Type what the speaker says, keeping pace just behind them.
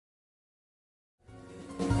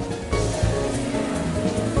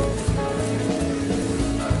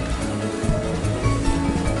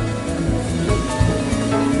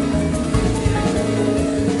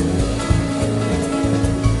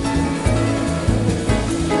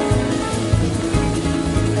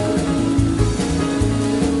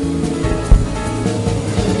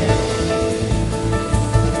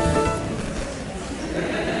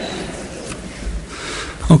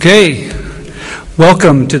Okay,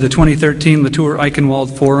 welcome to the 2013 LaTour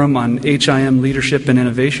Eichenwald Forum on HIM Leadership and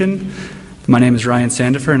Innovation. My name is Ryan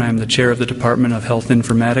Sandifer, and I'm the chair of the Department of Health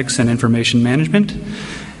Informatics and Information Management.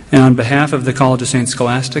 And on behalf of the College of St.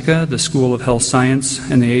 Scholastica, the School of Health Science,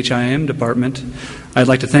 and the HIM department, I'd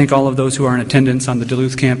like to thank all of those who are in attendance on the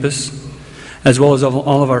Duluth campus, as well as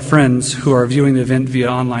all of our friends who are viewing the event via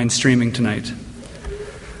online streaming tonight.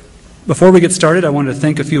 Before we get started, I want to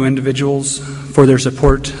thank a few individuals for their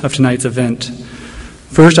support of tonight's event.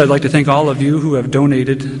 First, I'd like to thank all of you who have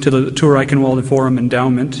donated to the LaTour Eichenwald Forum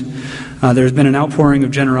Endowment. There's been an outpouring of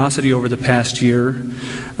generosity over the past year,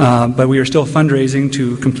 but we are still fundraising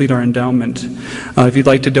to complete our endowment. If you'd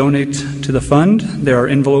like to donate to the fund, there are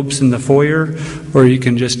envelopes in the foyer, or you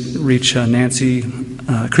can just reach Nancy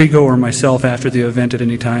Kriego or myself after the event at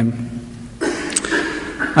any time.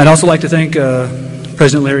 I'd also like to thank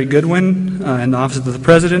President Larry Goodwin and the Office of the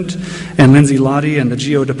President, and Lindsay Lottie and the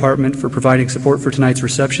GEO Department for providing support for tonight's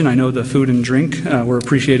reception. I know the food and drink were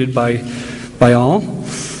appreciated by all.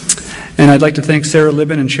 And I'd like to thank Sarah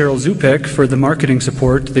Libben and Cheryl Zupek for the marketing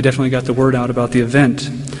support. They definitely got the word out about the event.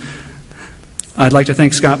 I'd like to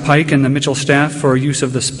thank Scott Pike and the Mitchell staff for use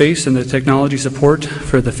of the space and the technology support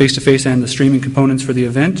for the face-to-face and the streaming components for the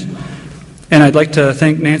event. And I'd like to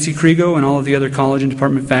thank Nancy Kriego and all of the other college and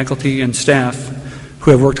department faculty and staff who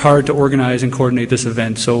have worked hard to organize and coordinate this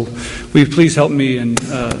event. So will you please help me in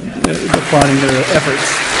applauding their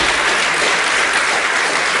efforts.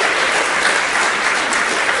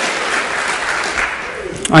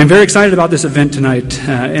 I'm very excited about this event tonight,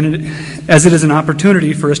 as it is an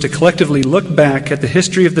opportunity for us to collectively look back at the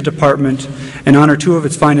history of the department and honor two of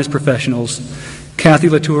its finest professionals, Kathy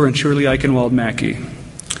LaTour and Shirley Eichenwald Mackey.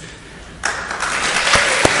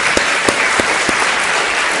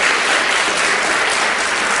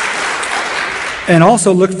 And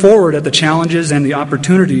also look forward at the challenges and the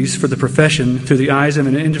opportunities for the profession through the eyes of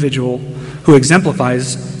an individual who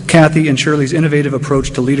exemplifies Kathy and Shirley's innovative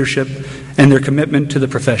approach to leadership and their commitment to the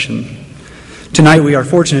profession. Tonight we are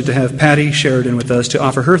fortunate to have Patty Sheridan with us to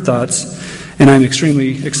offer her thoughts, and I'm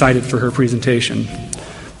extremely excited for her presentation.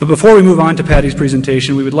 But before we move on to Patty's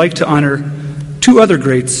presentation, we would like to honor two other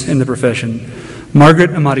greats in the profession, Margaret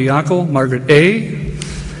Amadiakal, Margaret A.,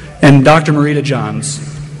 and Dr. Marita Johns.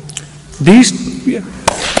 These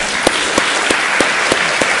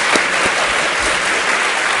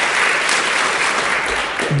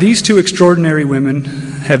two extraordinary women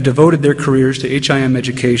have devoted their careers to HIM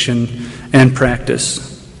education and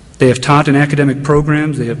practice. They have taught in academic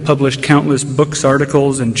programs, they have published countless books,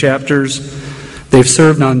 articles, and chapters. They've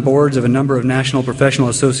served on boards of a number of national professional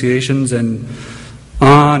associations, and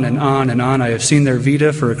on and on and on. I have seen their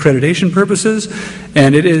vita for accreditation purposes,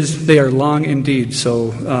 and they are long indeed.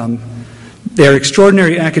 So they are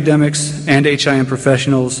extraordinary academics and HIM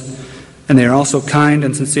professionals, and they are also kind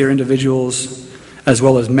and sincere individuals, as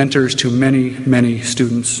well as mentors to many, many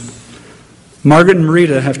students. Margaret and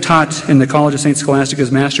Marita have taught in the College of St.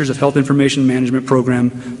 Scholastica's Masters of Health Information Management program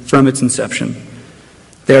from its inception.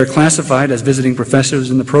 They are classified as visiting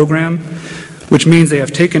professors in the program, which means they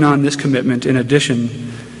have taken on this commitment in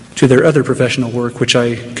addition to their other professional work, which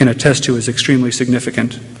I can attest to is extremely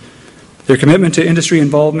significant. Their commitment to industry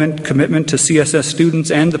involvement, commitment to CSS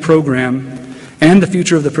students and the program, and the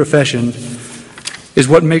future of the profession is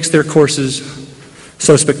what makes their courses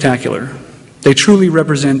so spectacular. They truly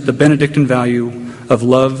represent the Benedictine value of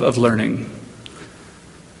love of learning.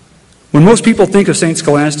 When most people think of St.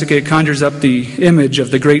 Scholastica, it conjures up the image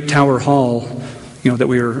of the great Tower Hall, that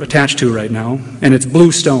we are attached to right now, and it's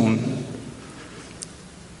blue stone.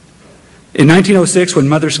 In 1906, when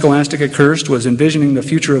Mother Scholastica Kirst was envisioning the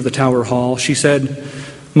future of the Tower Hall, she said,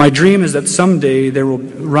 "My dream is that someday there will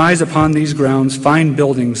rise upon these grounds fine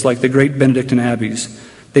buildings like the great Benedictine abbeys.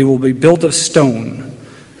 They will be built of stone.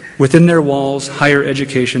 Within their walls, higher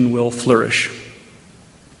education will flourish."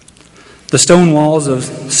 The stone walls of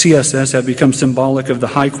CSS have become symbolic of the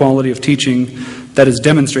high quality of teaching that is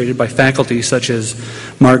demonstrated by faculty such as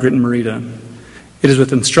Margaret and Marita. It is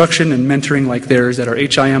with instruction and mentoring like theirs that our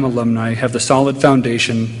HIM alumni have the solid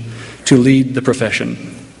foundation to lead the profession.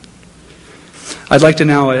 I'd like to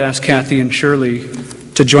now ask Kathy and Shirley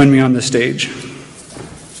to join me on the stage.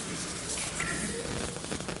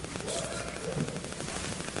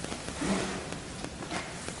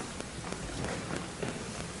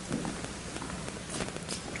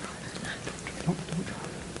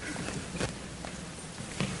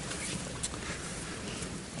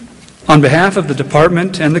 On behalf of the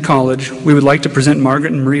department and the college, we would like to present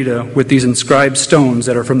Margaret and Marita with these inscribed stones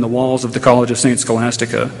that are from the walls of the College of St.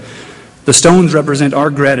 Scholastica. The stones represent our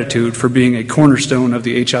gratitude for being a cornerstone of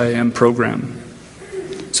the HIM program.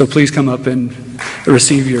 So please come up and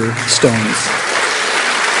receive your stones.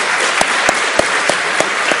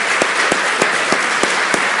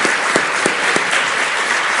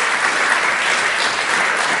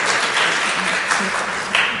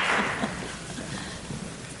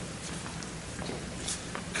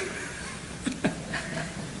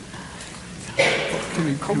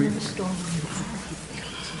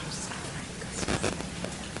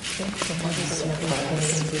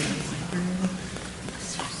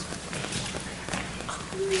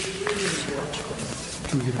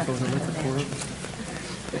 Can we get a photo with the four of you?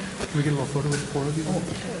 Can we get a little photo with the four of you?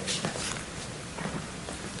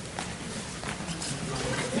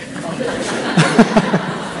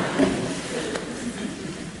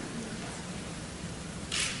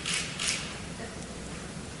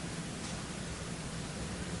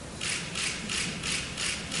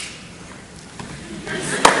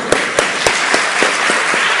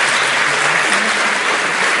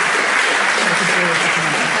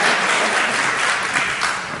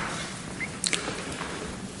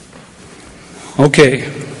 Okay.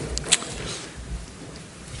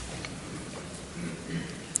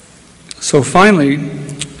 So finally,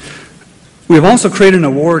 we have also created an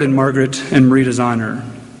award in Margaret and Marita's honor.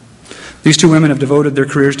 These two women have devoted their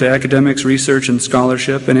careers to academics, research, and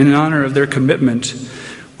scholarship, and in honor of their commitment,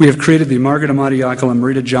 we have created the Margaret Amati Yackel and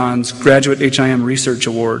Marita Johns Graduate HIM Research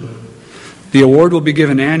Award. The award will be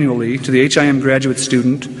given annually to the HIM graduate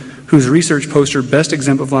student whose research poster best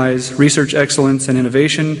exemplifies research excellence and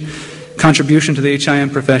innovation, contribution to the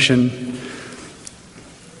HIM profession,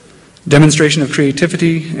 demonstration of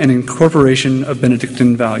creativity, and incorporation of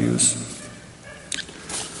Benedictine values.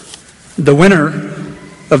 The winner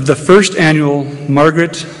of the first annual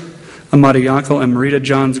Margaret Amati Yackel and Marita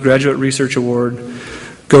Johns Graduate Research Award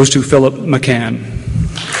goes to Philip McCann.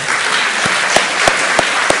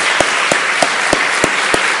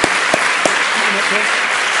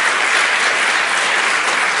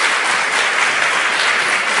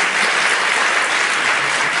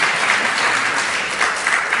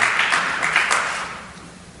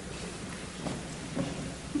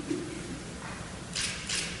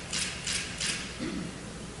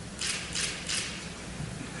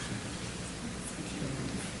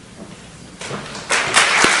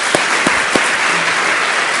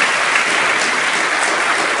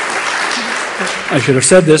 I should have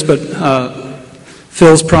said this, but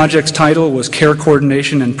Phil's project's title was Care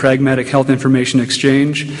Coordination and Pragmatic Health Information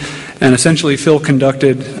Exchange, and essentially Phil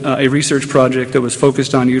conducted a research project that was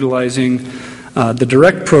focused on utilizing the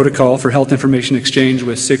direct protocol for health information exchange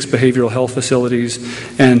with 6 behavioral health facilities,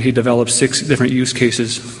 and he developed 6 different use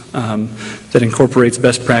cases that incorporates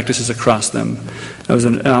best practices across them. That was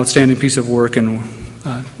an outstanding piece of work and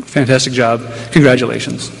fantastic job.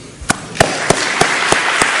 Congratulations.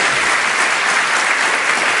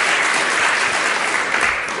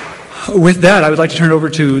 With that, I would like to turn it over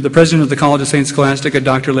to the President of the College of St. Scholastica,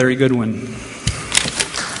 Dr. Larry Goodwin.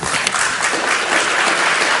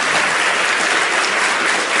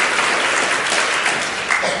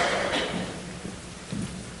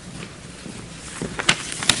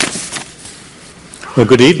 Well,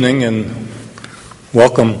 good evening and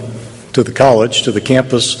welcome to the college, to the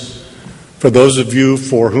campus. For those of you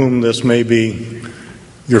for whom this may be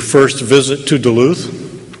your first visit to Duluth,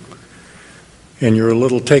 and you're a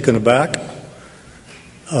little taken aback,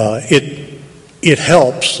 it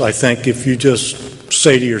helps, I think, if you just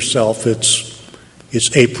say to yourself, it's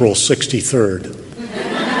April 63rd.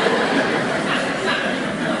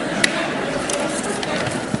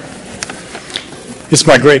 It's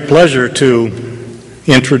my great pleasure to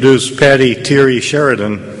introduce Patty Thierry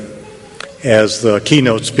Sheridan as the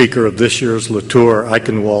keynote speaker of this year's LaTour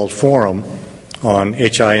Eichenwald Forum on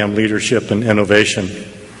HIM Leadership and Innovation.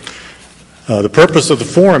 The purpose of the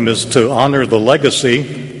forum is to honor the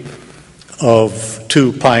legacy of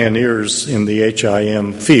 2 pioneers in the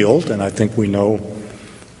HIM field, and I think we know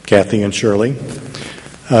Kathy and Shirley,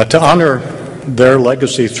 to honor their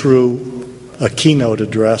legacy through a keynote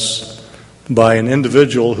address by an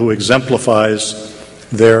individual who exemplifies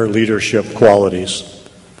their leadership qualities.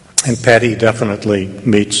 And Patty definitely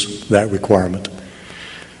meets that requirement.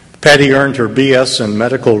 Patty earned her BS in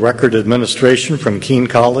Medical Record Administration from Keene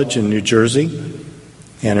College in New Jersey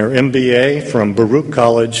and her MBA from Baruch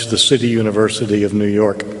College, the City University of New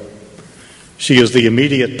York. She is the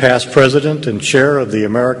immediate past president and chair of the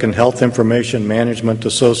American Health Information Management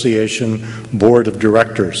Association Board of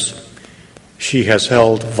Directors. She has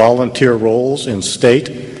held volunteer roles in state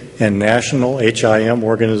and national HIM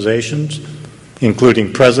organizations,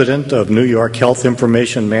 including president of New York Health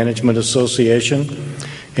Information Management Association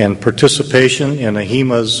and participation in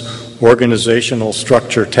AHIMA's Organizational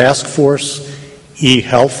Structure Task Force,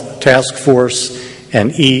 eHealth Task Force,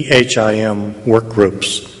 and eHIM work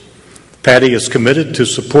groups. Patty is committed to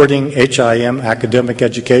supporting HIM academic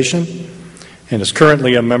education and is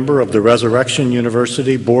currently a member of the Resurrection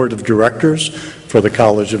University Board of Directors for the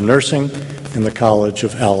College of Nursing and the College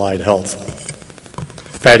of Allied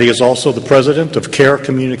Health. Patty is also the president of Care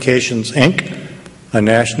Communications, Inc., a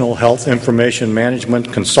national health information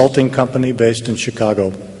management consulting company based in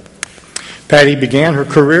Chicago. Patty began her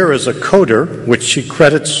career as a coder, which she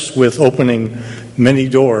credits with opening many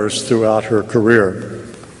doors throughout her career.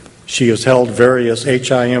 She has held various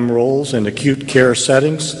HIM roles in acute care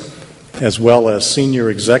settings, as well as senior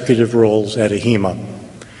executive roles at AHIMA.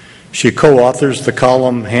 She co-authors the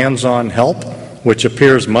column Hands-on Help, which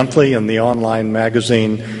appears monthly in the online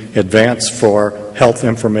magazine Advance for Health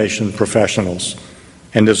Information Professionals,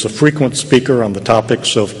 and is a frequent speaker on the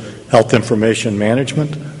topics of health information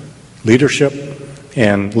management, leadership,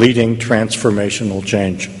 and leading transformational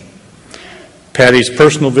change. Patty's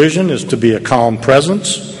personal vision is to be a calm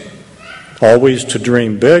presence, always to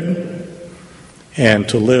dream big, and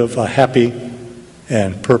to live a happy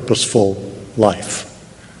and purposeful life.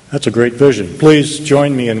 That's a great vision. Please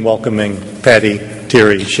join me in welcoming Patty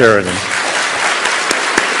Thierry Sheridan.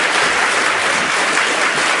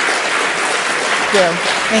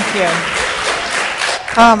 Thank you.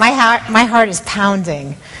 Oh, my heart is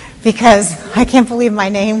pounding because I can't believe my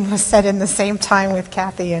name was said in the same time with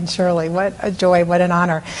Kathy and Shirley. What a joy, what an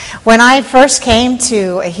honor. When I first came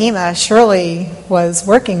to AHIMA, Shirley was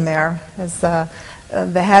working there as the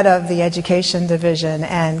head of the education division,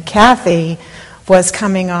 and Kathy was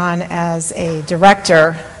coming on as a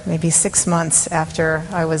director maybe 6 months after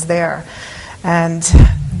I was there. And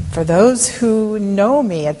for those who know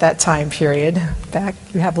me at that time period, back,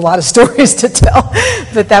 you have a lot of stories to tell,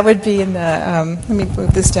 but that would be in the, let me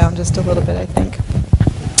move this down just a little bit, I think.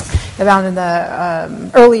 Around in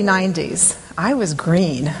the early 90s, I was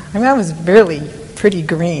green. I mean, I was really pretty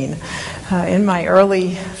green in my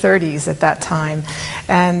early 30s at that time.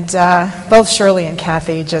 And both Shirley and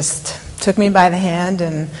Kathy just took me by the hand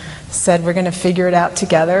and said, we're going to figure it out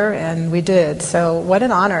together, and we did. So what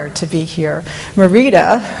an honor to be here.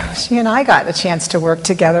 Marita, she and I got a chance to work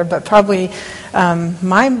together, but probably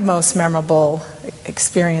my most memorable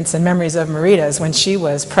experience and memories of Marita is when she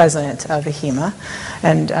was president of AHIMA,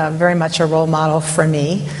 and very much a role model for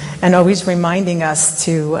me, and always reminding us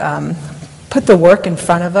to put the work in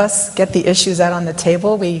front of us, get the issues out on the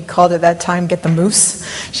table. We called it that time, get the moose.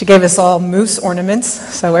 She gave us all moose ornaments.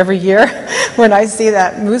 So every year when I see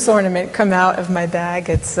that moose ornament come out of my bag,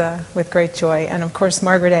 it's with great joy. And of course,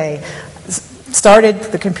 Margaret A. started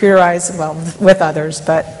the computerized, well, with others,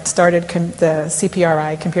 but started the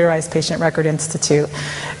CPRI, Computerized Patient Record Institute.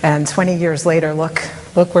 And 20 years later, look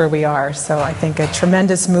where we are. So I think a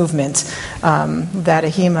tremendous movement that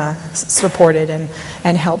AHIMA supported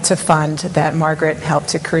and helped to fund, that Margaret helped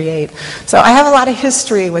to create. So I have a lot of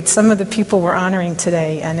history with some of the people we're honoring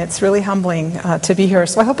today, and it's really humbling to be here.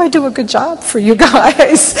 So I hope I do a good job for you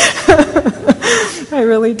guys. I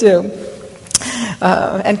really do.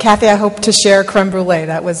 And Kathy, I hope to share creme brulee.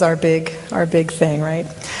 That was our big thing, right?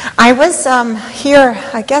 I was here,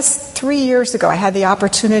 I guess, 3 years ago. I had the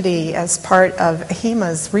opportunity as part of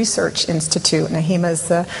AHIMA's Research Institute, and AHIMA is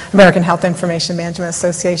the American Health Information Management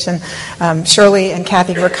Association. Shirley and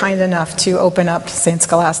Kathy were kind enough to open up St.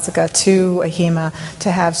 Scholastica to AHIMA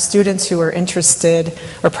to have students who are interested,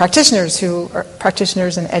 or practitioners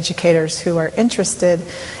and educators who are interested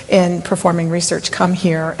in performing research come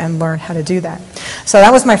here and learn how to do that. So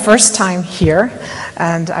that was my first time here,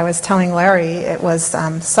 and I was telling Larry it was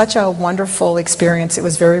such a wonderful experience. It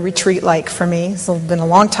was very retreat-like for me. It's been a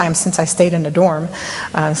long time since I stayed in a dorm,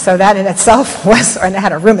 so that in itself was, and I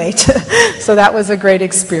had a roommate, so that was a great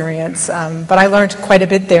experience. But I learned quite a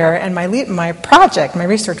bit there, and my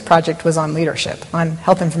research project was on leadership, on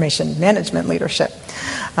health information management leadership.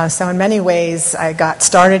 So in many ways, I got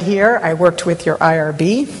started here. I worked with your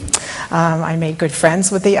IRB. I made good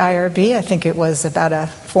friends with the IRB. I think it was about a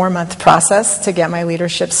 4-month process to get my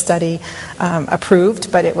leadership study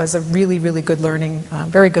approved, but it was a really, really good learning,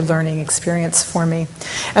 very good learning experience for me.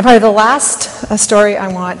 And probably the last story I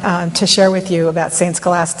want to share with you about St.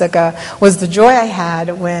 Scholastica was the joy I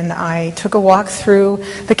had when I took a walk through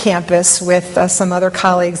the campus with some other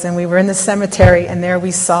colleagues, and we were in the cemetery, and there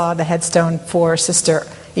we saw the headstone for Sister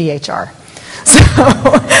EHR. So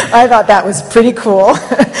I thought that was pretty cool,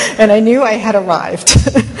 and I knew I had arrived.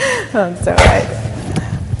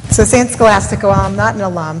 So St. Scholastica, while I'm not an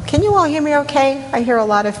alum, can you all hear me okay? I hear a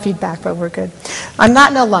lot of feedback, but we're good. I'm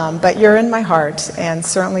not an alum, but you're in my heart, and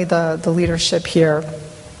certainly the leadership here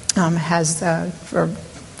has,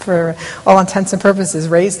 for all intents and purposes,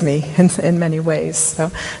 raised me in many ways. So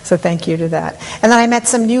thank you to that. And then I met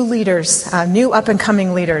some new leaders, new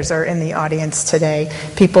up-and-coming leaders are in the audience today,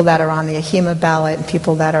 people that are on the AHIMA ballot, and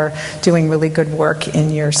people that are doing really good work in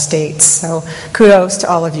your states. So kudos to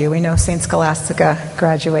all of you. We know St. Scholastica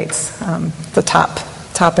graduates the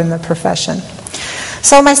top in the profession.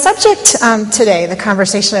 So my subject today, the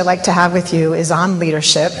conversation I'd like to have with you, is on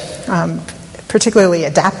leadership, particularly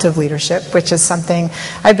adaptive leadership, which is something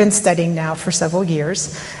I've been studying now for several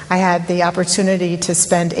years. I had the opportunity to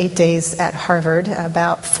spend 8 days at Harvard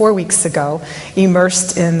about 4 weeks ago,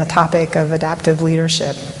 immersed in the topic of adaptive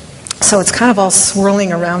leadership. So it's kind of all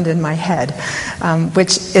swirling around in my head,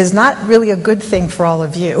 which is not really a good thing for all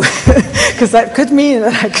of you, because that could mean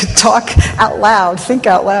that I could talk out loud, think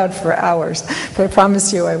out loud for hours, but I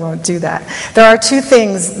promise you I won't do that. There are two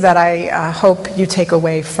things that I hope you take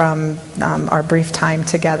away from our brief time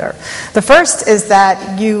together. The first is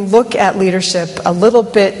that you look at leadership a little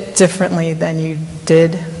bit differently than you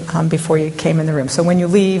did before you came in the room. So when you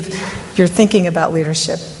leave, you're thinking about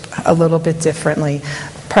leadership a little bit differently,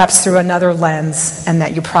 perhaps through another lens, and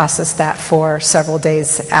that you process that for several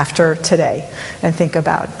days after today and think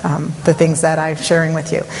about the things that I'm sharing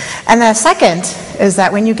with you. And the second is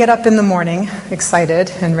that when you get up in the morning,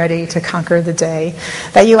 excited and ready to conquer the day,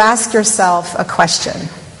 that you ask yourself a question.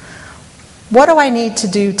 What do I need to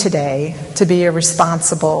do today to be a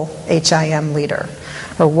responsible HIM leader?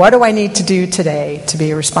 Or what do I need to do today to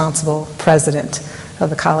be a responsible president of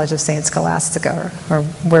the College of St. Scholastica, or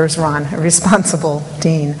where's Ron, a responsible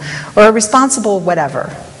dean, or a responsible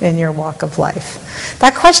whatever in your walk of life?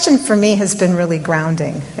 That question for me has been really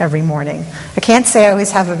grounding every morning. I can't say I always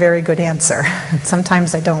have a very good answer.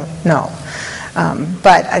 Sometimes I don't know.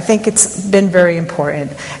 But I think it's been very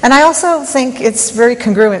important. And I also think it's very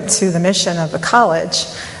congruent to the mission of the college,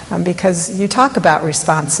 because you talk about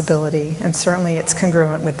responsibility, and certainly it's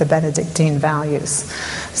congruent with the Benedictine values.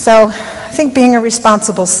 So I think being a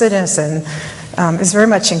responsible citizen is very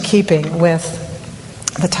much in keeping with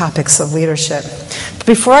the topics of leadership. But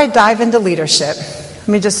before I dive into leadership, let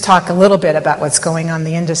me just talk a little bit about what's going on in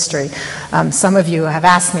the industry. Some of you have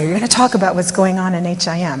asked me, you're going to talk about what's going on in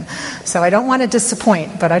HIM. So I don't want to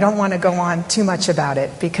disappoint, but I don't want to go on too much about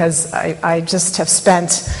it, because I just have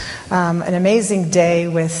spent an amazing day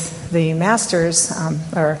with the master's,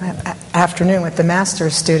 or afternoon with the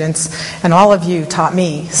master's students, and all of you taught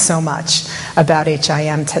me so much about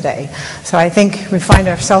HIM today. So I think we find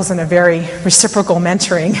ourselves in a very reciprocal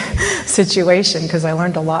mentoring situation, because I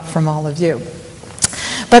learned a lot from all of you.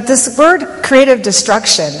 But this word creative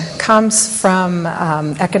destruction comes from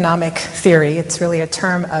economic theory. It's really a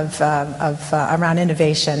term of around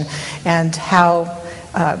innovation and how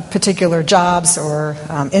particular jobs or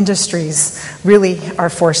industries really are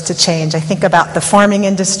forced to change. I think about the farming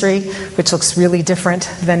industry, which looks really different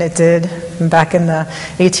than it did back in the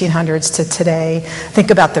 1800s to today. Think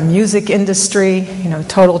about the music industry,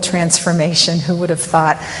 total transformation. Who would have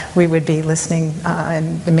thought we would be listening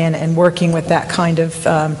and working with that kind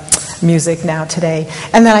of music now today?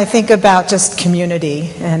 And then I think about just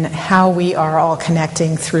community and how we are all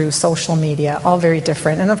connecting through social media, all very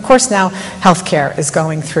different. And of course now healthcare is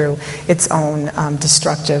going through its own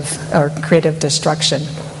destructive or creative destruction.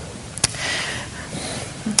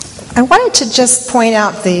 I wanted to just point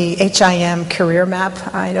out the HIM career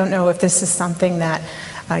map. I don't know if this is something that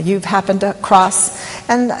you've happened across.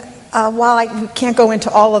 And while I can't go into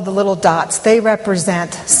all of the little dots, they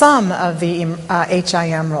represent some of the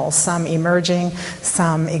HIM roles, some emerging,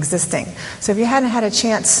 some existing. So if you hadn't had a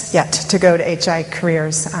chance yet to go to HI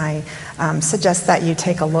Careers, I suggest that you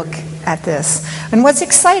take a look at this. And what's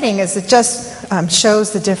exciting is it just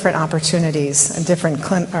shows the different opportunities and different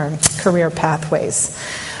career pathways.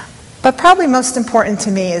 But probably most important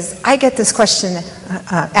to me is I get this question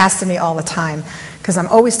asked of me all the time, because I'm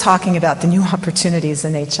always talking about the new opportunities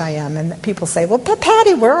in HIM, and people say, well, but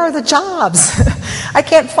Patty, where are the jobs? I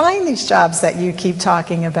can't find these jobs that you keep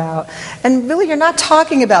talking about. And really, you're not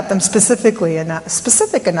talking about them specific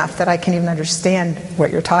enough that I can even understand what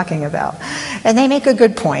you're talking about. And they make a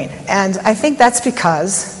good point. And I think that's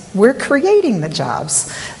because we're creating the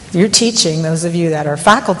jobs. You're teaching, those of you that are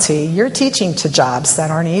faculty, you're teaching to jobs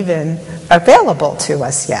that aren't even available to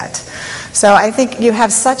us yet. So I think you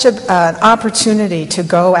have such an opportunity to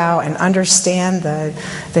go out and understand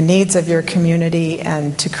the needs of your community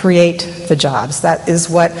and to create the jobs. That is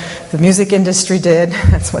what the music industry did,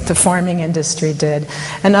 that's what the farming industry did,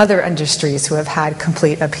 and other industries who have had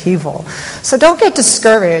complete upheaval. So don't get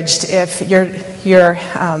discouraged if your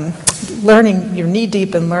learning, you're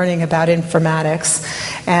knee-deep in learning about informatics,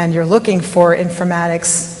 and you're looking for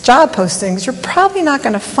informatics job postings, you're probably not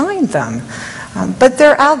going to find them. But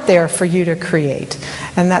they're out there for you to create.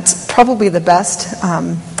 And that's probably the best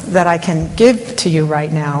that I can give to you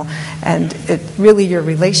right now. And it really, your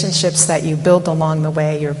relationships that you build along the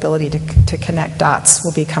way, your ability to connect dots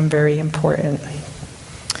will become very important.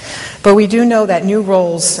 But we do know that new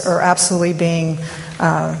roles are absolutely being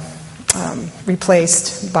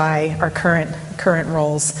replaced by our current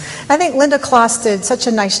roles. I think Linda Kloss did such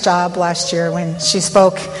a nice job last year when she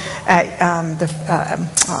spoke at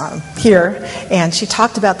here, and she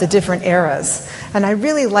talked about the different eras. And I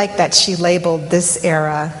really like that she labeled this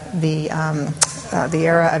era the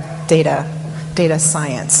era of data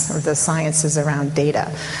science, or the sciences around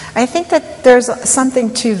data. I think that there's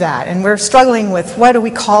something to that, and we're struggling with what do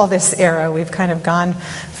we call this era. We've kind of gone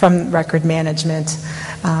from record management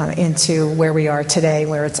into where we are today,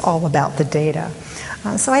 where it's all about the data.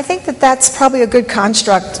 So I think that that's probably a good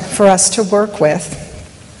construct for us to work with.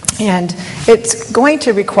 And it's going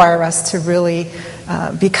to require us to really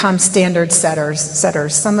become standard setters.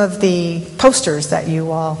 Some of the posters that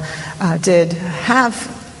you all did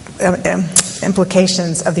have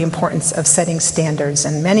implications of the importance of setting standards,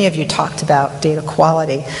 and many of you talked about data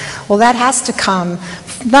quality. Well, that has to come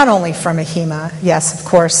not only from AHIMA. Yes, of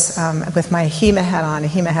course, with my AHIMA hat on,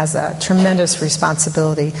 AHIMA has a tremendous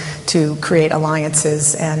responsibility to create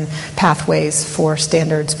alliances and pathways for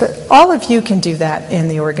standards, but all of you can do that in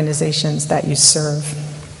the organizations that you serve.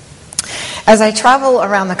 As I travel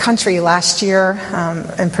around the country last year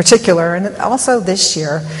in particular, and also this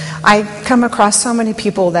year, I come across so many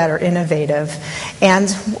people that are innovative. And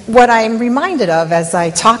what I'm reminded of as I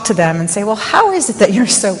talk to them and say, well, how is it that you're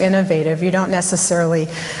so innovative? You don't necessarily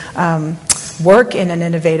work in an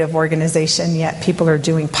innovative organization, yet people are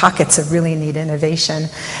doing pockets of really neat innovation.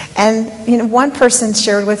 And one person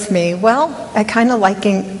shared with me, well, I kind of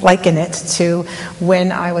liken it to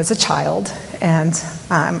when I was a child, and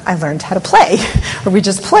I learned how to play, or we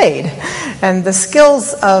just played. And the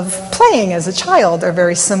skills of playing as a child are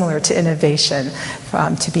very similar to innovation,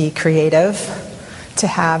 to be creative, to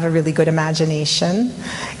have a really good imagination,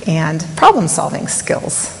 and problem-solving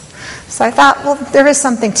skills. So I thought, well, there is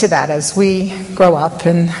something to that. As we grow up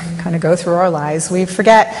and kind of go through our lives, we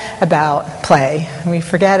forget about play. We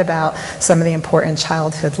forget about some of the important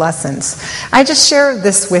childhood lessons. I just share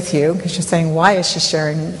this with you, because you're saying, why is she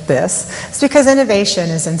sharing this? It's because innovation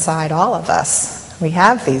is inside all of us. We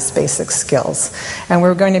have these basic skills. And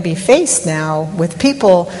we're going to be faced now with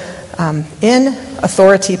people in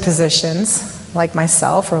authority positions, like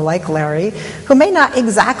myself or like Larry, who may not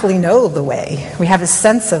exactly know the way. We have a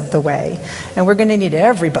sense of the way, and we're going to need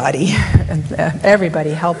everybody,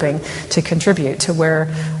 everybody helping to contribute to where,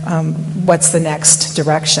 what's the next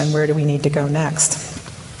direction, where do we need to go next.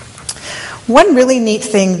 One really neat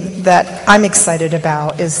thing that I'm excited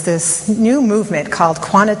about is this new movement called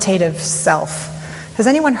quantitative self. Has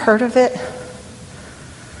anyone heard of it?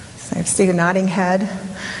 I see a nodding head.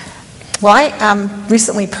 Well, I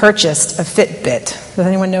recently purchased a Fitbit. Does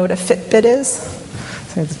anyone know what a Fitbit is?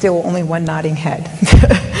 So there's still only one nodding head.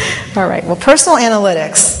 All right. Well, personal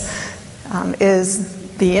analytics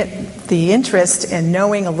is the interest in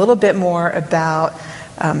knowing a little bit more about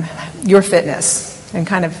your fitness and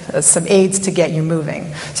kind of some aids to get you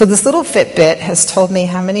moving. So this little Fitbit has told me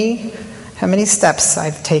how many steps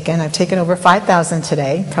I've taken. I've taken over 5,000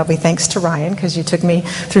 today, probably thanks to Ryan, because you took me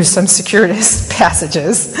through some circuitous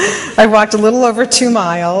passages. I walked a little over 2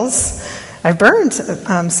 miles. I burned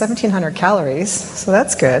 1,700 calories, so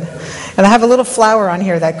that's good. And I have a little flower on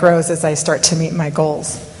here that grows as I start to meet my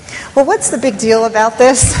goals. Well, what's the big deal about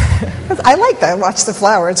this? I like that. Watch the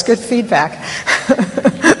flower. It's good feedback.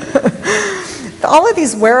 All of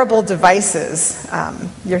these wearable devices,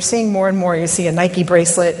 you're seeing more and more. You see a Nike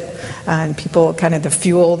bracelet, and people kind of the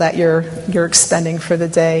fuel that you're expending for the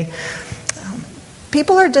day.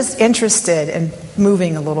 People are just interested in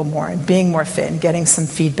moving a little more and being more fit and getting some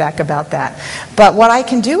feedback about that. But what I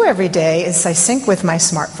can do every day is I sync with my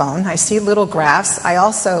smartphone. I see little graphs. I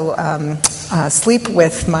also sleep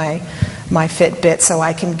with my Fitbit, so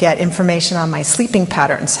I can get information on my sleeping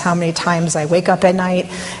patterns, how many times I wake up at night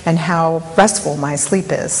and how restful my sleep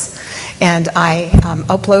is. And I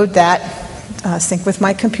upload that, sync with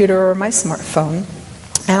my computer or my smartphone,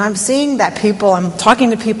 And I'm seeing that I'm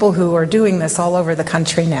talking to people who are doing this all over the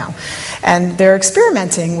country now. And they're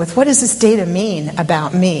experimenting with, what does this data mean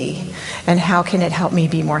about me? And how can it help me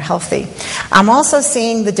be more healthy? I'm also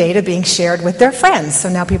seeing the data being shared with their friends. So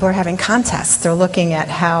now people are having contests. They're looking at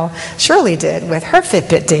how Shirley did with her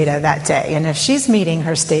Fitbit data that day, and if she's meeting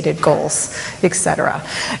her stated goals, etc.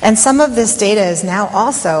 And some of this data is now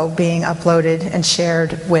also being uploaded and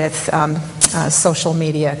shared with social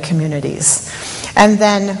media communities. And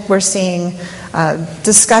then we're seeing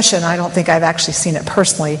discussion, I don't think I've actually seen it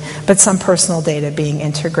personally, but some personal data being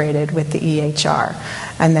integrated with the EHR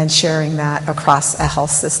and then sharing that across a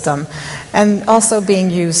health system and also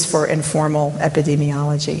being used for informal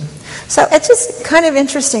epidemiology. So it's just kind of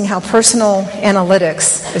interesting how personal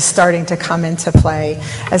analytics is starting to come into play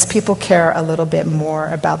as people care a little bit more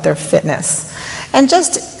about their fitness. And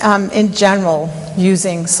just in general,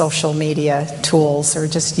 using social media tools or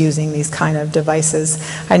just using these kind of devices.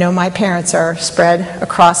 I know my parents are spread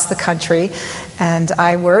across the country, and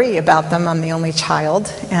I worry about them. I'm the only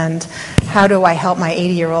child. And how do I help my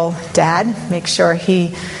 80-year-old dad make sure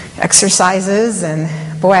he exercises?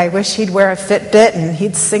 And boy, I wish he'd wear a Fitbit and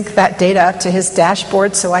he'd sync that data up to his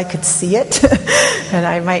dashboard so I could see it and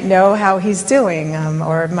I might know how he's doing.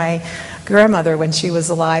 Or my grandmother, when she was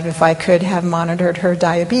alive, if I could have monitored her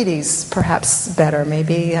diabetes perhaps better,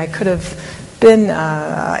 maybe I could have been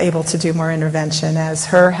able to do more intervention as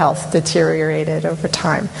her health deteriorated over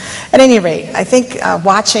time. At any rate, I think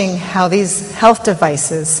watching how these health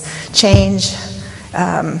devices change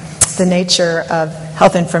the nature of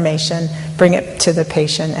health information, bring it to the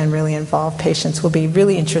patient, and really involve patients will be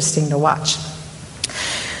really interesting to watch.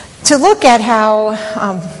 To look at how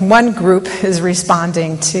one group is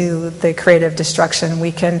responding to the creative destruction,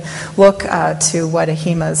 we can look to what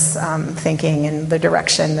AHIMA's thinking and the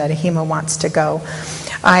direction that AHIMA wants to go.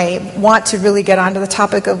 I want to really get onto the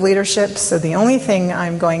topic of leadership, so the only thing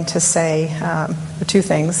I'm going to say, two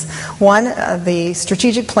things. One, the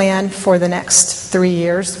strategic plan for the next 3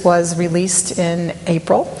 years was released in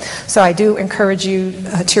April, so I do encourage you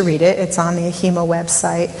to read it. It's on the AHIMA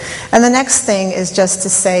website. And the next thing is just to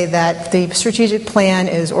say that the strategic plan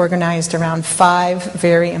is organized around 5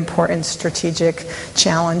 very important strategic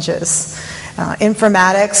challenges.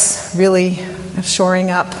 Informatics, really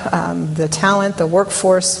shoring up the talent, the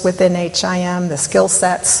workforce within HIM, the skill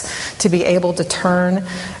sets to be able to turn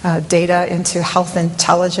data into health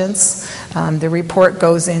intelligence. The report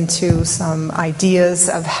goes into some ideas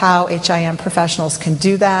of how HIM professionals can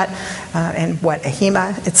do that and what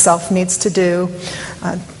AHIMA itself needs to do.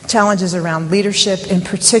 Challenges around leadership, in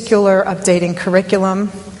particular updating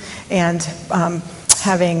curriculum and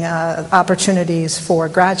having opportunities for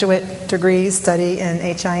graduate degrees, study in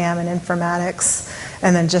HIM and informatics,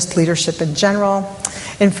 and then just leadership in general.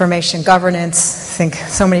 Information governance, I think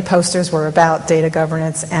so many posters were about data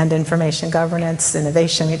governance and information governance,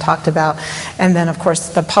 innovation we talked about, and then of course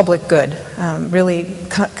the public good, really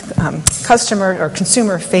customer or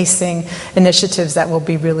consumer-facing initiatives that will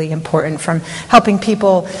be really important, from helping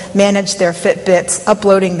people manage their Fitbits,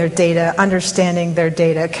 uploading their data, understanding their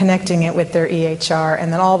data, connecting it with their EHR,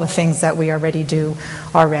 and then all the things that we already do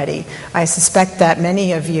already. I suspect that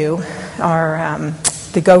many of you are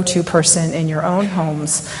the go-to person in your own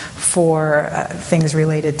homes for things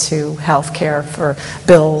related to health care, for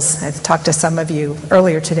bills. I've talked to some of you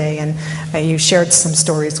earlier today, and you shared some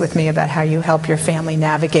stories with me about how you help your family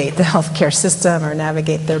navigate the healthcare system or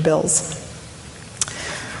navigate their bills.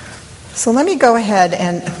 So let me go ahead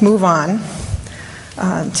and move on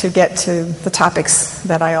to get to the topics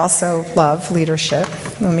that I also love, leadership.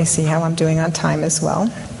 Let me see how I'm doing on time as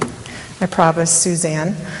well. I promised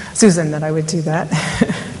Susan that I would do that.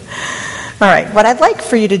 All right, what I'd like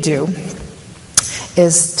for you to do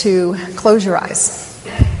is to close your eyes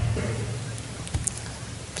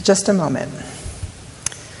for just a moment.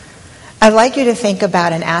 I'd like you to think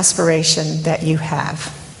about an aspiration that you have,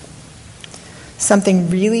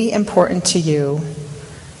 something really important to you,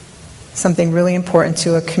 something really important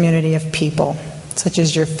to a community of people, such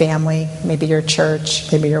as your family, maybe your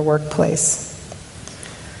church, maybe your workplace.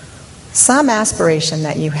 Some aspiration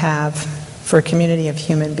that you have for a community of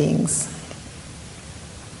human beings.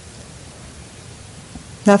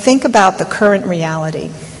 Now think about the current reality.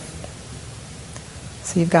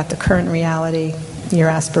 So you've got the current reality, your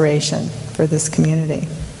aspiration for this community.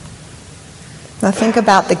 Now think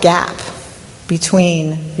about the gap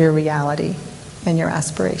between your reality and your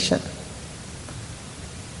aspiration.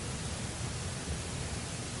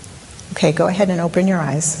 Okay, go ahead and open your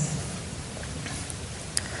eyes.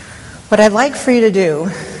 What I'd like for you to do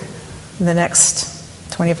in the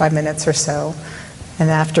next 25 minutes or so, and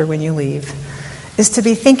after when you leave, is to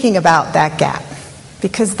be thinking about that gap,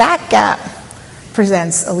 because that gap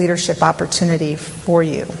presents a leadership opportunity for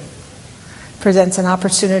you, presents an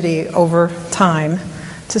opportunity over time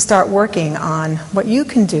to start working on what you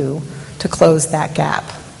can do to close that gap.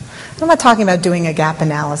 I'm not talking about doing a gap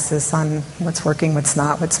analysis on what's working, what's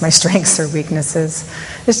not, what's my strengths or weaknesses.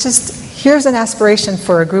 It's just, here's an aspiration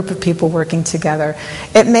for a group of people working together.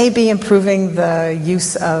 It may be improving the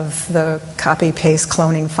use of the copy-paste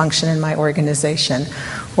cloning function in my organization,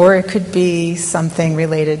 or it could be something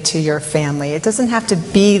related to your family. It doesn't have to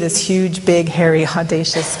be this huge, big, hairy,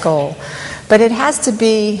 audacious goal, but it has to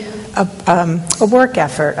be a work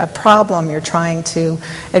effort, a problem you're trying to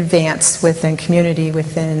advance within community,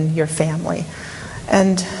 within your family,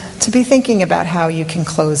 and to be thinking about how you can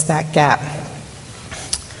close that gap.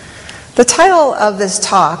 The title of this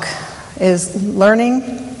talk is Learning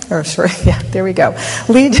to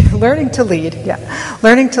Lead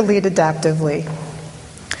Adaptively.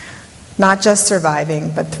 Not just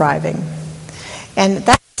surviving, but thriving. And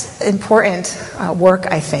that's important work,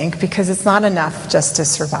 I think, because it's not enough just to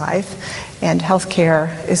survive. And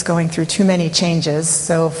healthcare is going through too many changes.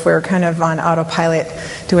 So if we're kind of on autopilot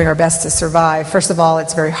doing our best to survive, first of all,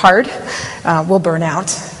 it's very hard. We'll burn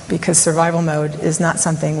out because survival mode is not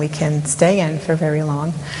something we can stay in for very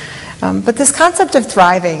long. But this concept of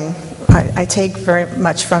thriving, I take very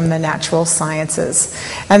much from the natural sciences.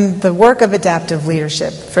 And the work of adaptive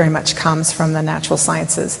leadership very much comes from the natural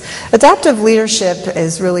sciences. Adaptive leadership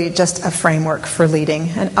is really just a framework for leading.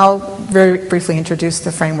 And I'll very briefly introduce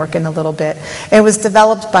the framework in a little bit. It was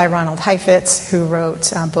developed by Ronald Heifetz, who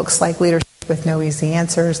wrote books like Leadership with No Easy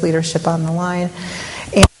Answers, Leadership on the Line.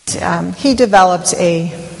 And he developed a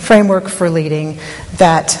framework for leading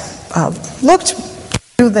that looked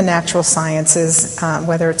through the natural sciences,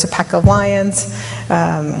 whether it's a pack of lions,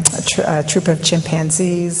 a troop of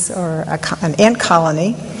chimpanzees, or an ant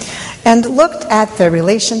colony, and looked at the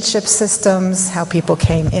relationship systems, how people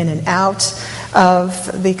came in and out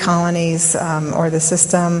of the colonies or the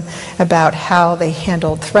system, about how they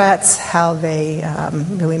handled threats, how they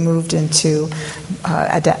really moved into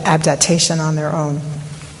adaptation on their own,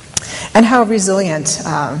 and how resilient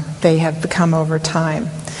they have become over time.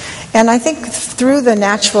 And I think through the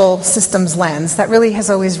natural systems lens, that really has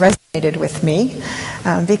always resonated with me,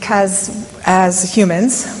 because as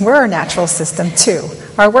humans, we're a natural system too.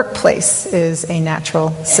 Our workplace is a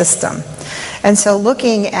natural system. And so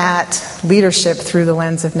looking at leadership through the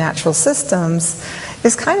lens of natural systems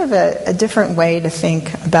is kind of a different way to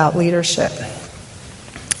think about leadership.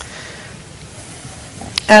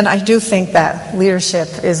 And I do think that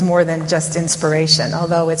leadership is more than just inspiration,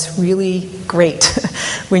 although it's really great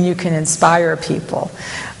when you can inspire people.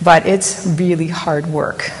 But it's really hard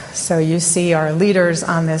work. So you see our leaders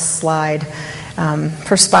on this slide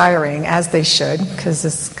perspiring, as they should, because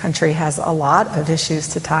this country has a lot of issues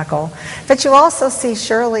to tackle. But you also see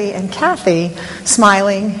Shirley and Kathy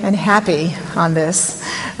smiling and happy on this.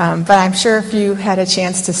 But I'm sure if you had a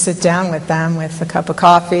chance to sit down with them with a cup of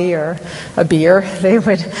coffee or a beer, they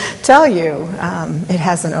would tell you it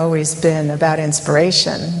hasn't always been about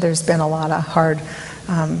inspiration. There's been a lot of hard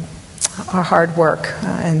work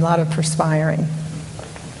and a lot of perspiring.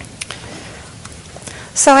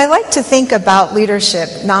 So I like to think about leadership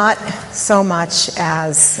not so much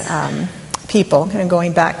as people, and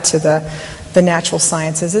going back to the natural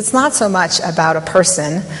sciences. It's not so much about a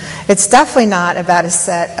person. It's definitely not about a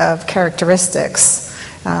set of characteristics.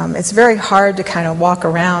 It's very hard to kind of walk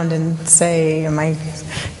around and say, am I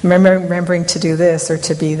remembering to do this or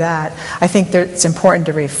to be that? I think that it's important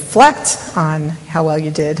to reflect on how well you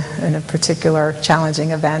did in a particular challenging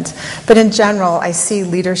event. But in general, I see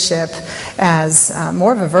leadership as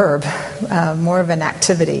more of a verb, more of an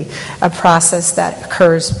activity, a process that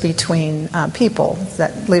occurs between people,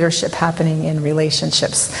 that leadership happening in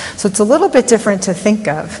relationships. So it's a little bit different to think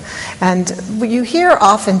of. And you hear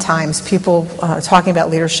oftentimes people talking about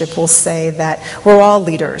leadership will say that we're all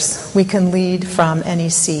leaders. We can lead from any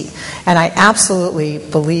seat. And I absolutely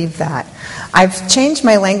believe that. I've changed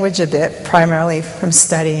my language a bit, primarily from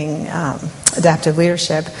studying adaptive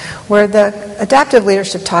leadership, where the adaptive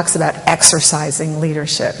leadership talks about exercising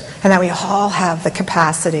leadership, and that we all have the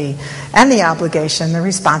capacity and the obligation, the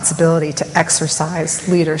responsibility to exercise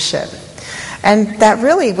leadership. And that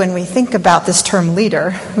really, when we think about this term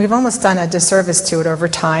leader, we've almost done a disservice to it over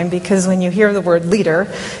time, because when you hear the word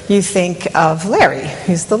leader, you think of Larry,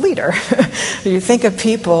 who's the leader. You think of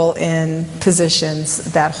people in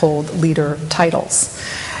positions that hold leader titles.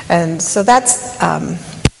 And so that's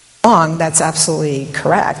wrong, that's absolutely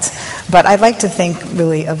correct. But I'd like to think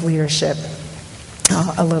really of leadership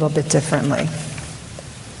a little bit differently.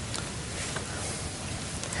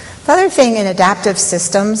 The other thing in adaptive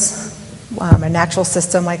systems, a natural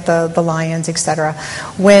system like the lions, etc.,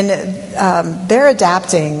 when they're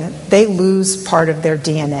adapting, they lose part of their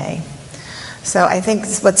DNA. So I think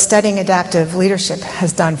what studying adaptive leadership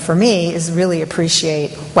has done for me is really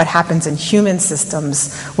appreciate what happens in human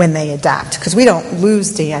systems when they adapt. Because we don't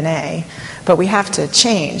lose DNA, but we have to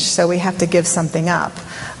change, so we have to give something up.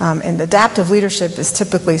 And adaptive leadership is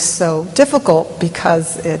typically so difficult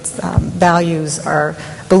because its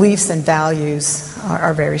beliefs and values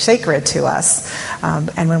are very sacred to us.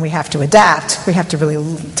 And when we have to adapt, we have to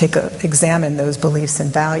really examine those beliefs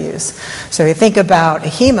and values. So we think about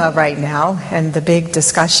AHEMA right now and the big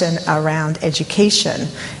discussion around education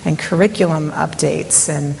and curriculum updates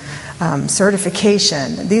and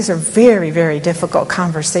certification. These are very, very difficult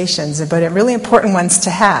conversations, but really important ones to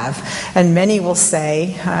have. And many will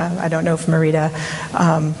say, I don't know if Marita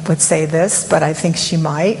would say this, but I think she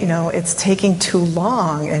might, it's taking too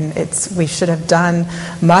long, and we should have done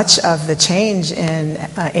much of the change in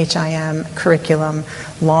HIM curriculum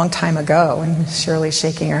long time ago. And Shirley's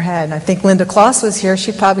shaking her head. And I think Linda Kloss was here.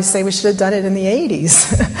 She'd probably say we should have done it in the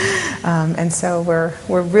 80s. And so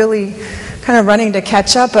we're really kind of running to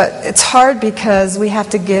catch up, but it's hard because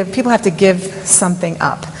people have to give something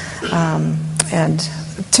up. And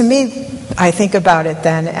to me, I think about it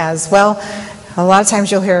then as, well, a lot of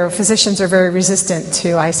times you'll hear physicians are very resistant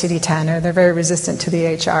to ICD-10 or they're very resistant to the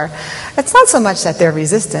HR. It's not so much that they're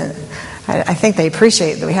resistant. I think they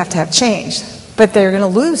appreciate that we have to have change, but they're going to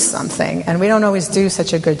lose something, and we don't always do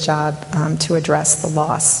such a good job to address the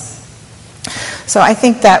loss. So I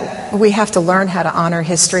think that we have to learn how to honor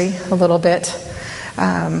history a little bit.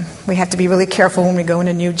 We have to be really careful when we go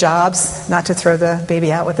into new jobs, not to throw the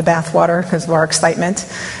baby out with the bathwater because of our excitement.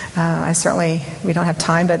 We don't have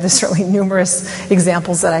time, but there's certainly numerous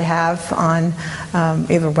examples that I have on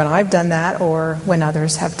either when I've done that or when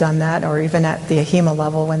others have done that, or even at the AHEMA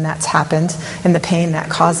level when that's happened, and the pain that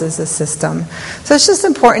causes the system. So it's just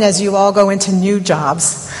important as you all go into new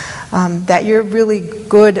jobs that you're really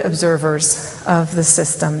good observers of the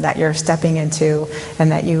system that you're stepping into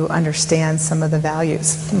and that you understand some of the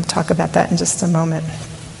values. We'll talk about that in just a moment.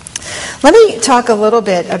 Let me talk a little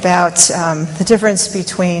bit about the difference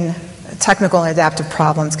between technical and adaptive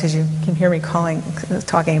problems, because you can hear me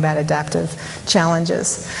talking about adaptive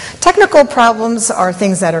challenges. Technical problems are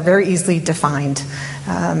things that are very easily defined.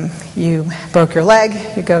 You broke your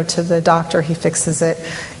leg, you go to the doctor, he fixes it.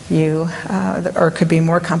 Or it could be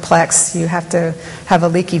more complex. You have to have a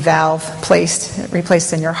leaky valve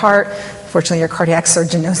replaced in your heart. Fortunately, your cardiac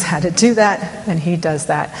surgeon knows how to do that, and he does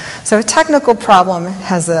that. So a technical problem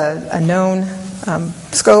has a known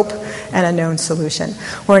scope and a known solution,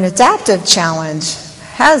 where an adaptive challenge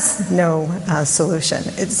has no solution.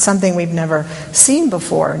 It's something we've never seen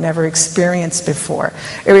before, never experienced before.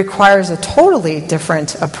 It requires a totally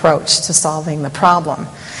different approach to solving the problem.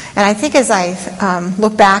 And I think as I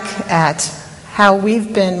look back at how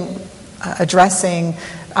we've been addressing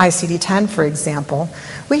ICD-10, for example,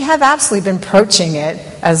 we have absolutely been approaching it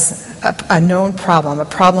as a known problem, a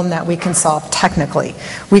problem that we can solve technically.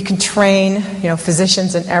 We can train,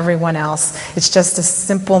 physicians and everyone else. It's just a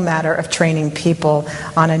simple matter of training people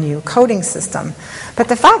on a new coding system. But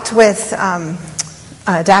the fact with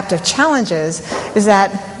adaptive challenges is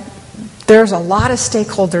that there's a lot of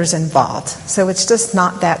stakeholders involved, so it's just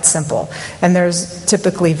not that simple. And there's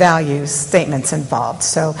typically value statements involved.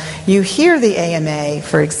 So you hear the AMA,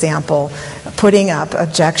 for example, putting up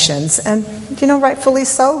objections, and rightfully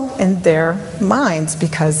so in their minds,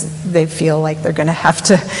 because they feel like they're going to have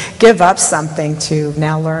to give up something to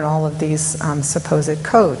now learn all of these supposed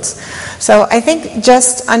codes. So I think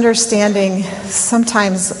just understanding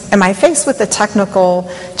sometimes, am I faced with a technical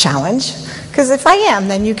challenge? Because if I am,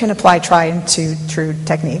 then you can apply tried and true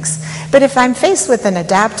techniques. But if I'm faced with an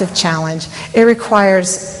adaptive challenge, it requires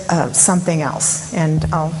something else. And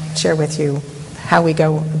I'll share with you how we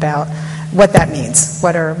go about what that means.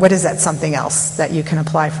 What is that something else that you can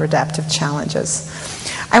apply for adaptive challenges?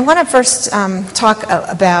 I want to first talk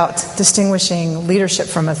about distinguishing leadership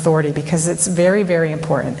from authority, because it's very, very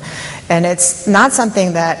important. And it's not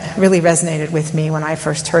something that really resonated with me when I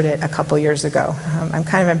first heard it a couple years ago. I'm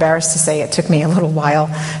kind of embarrassed to say it took me a little while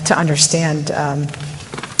to understand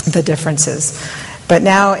the differences. But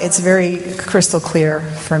now it's very crystal clear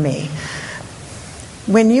for me.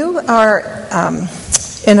 When you are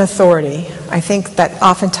in authority, I think that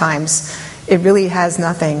oftentimes it really has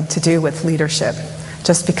nothing to do with leadership,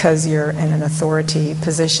 just because you're in an authority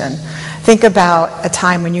position. Think about a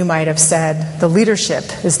time when you might have said, the leadership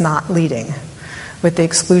is not leading. with the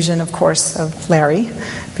exclusion, of course, of Larry,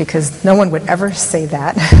 because no one would ever say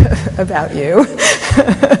that about you.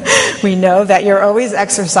 We know that you're always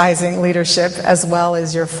exercising leadership as well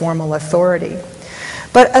as your formal authority.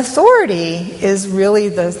 But authority is really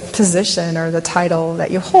the position or the title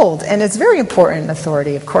that you hold. And it's very important,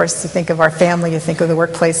 authority. Of course, you think of our family, you think of the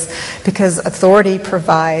workplace, because authority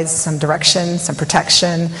provides some direction, some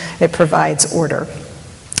protection. It provides order.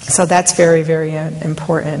 So that's very, very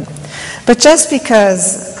important. But just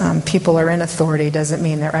because people are in authority doesn't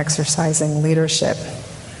mean they're exercising leadership.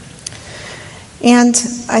 And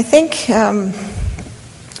I think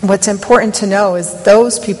what's important to know is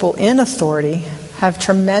those people in authority have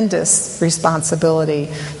tremendous responsibility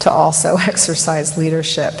to also exercise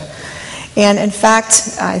leadership. And in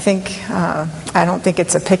fact, I don't think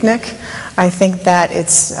it's a picnic. I think that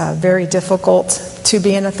it's very difficult to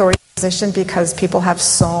be in authority position because people have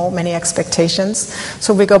so many expectations.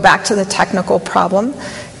 So if we go back to the technical problem,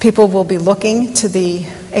 people will be looking to the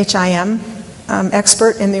HIM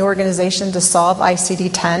expert in the organization to solve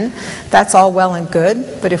ICD-10. That's all well and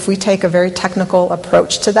good, but if we take a very technical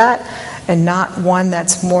approach to that and not one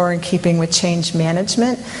that's more in keeping with change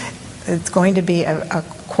management, it's going to be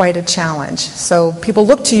quite a challenge. So people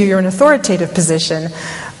look to you, you're in an authoritative position,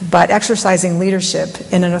 but exercising leadership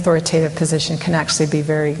in an authoritative position can actually be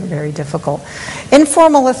very, very difficult.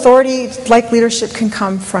 Informal authority, like leadership, can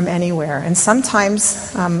come from anywhere. And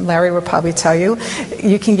sometimes, Larry will probably tell you,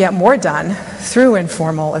 you can get more done through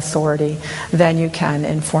informal authority than you can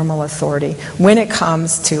in formal authority when it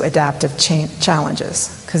comes to adaptive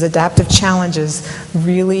challenges. Because adaptive challenges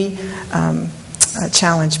really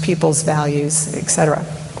challenge people's values, etc.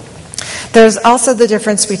 There's also the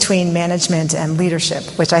difference between management and leadership,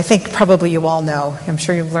 which I think probably you all know. I'm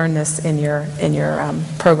sure you've learned this in your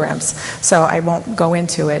programs, so I won't go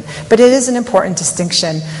into it. But it is an important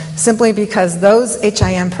distinction simply because those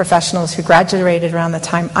HIM professionals who graduated around the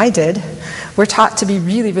time I did were taught to be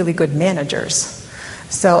really, really good managers.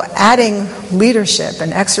 So adding leadership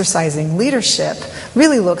and exercising leadership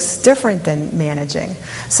really looks different than managing.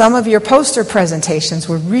 Some of your poster presentations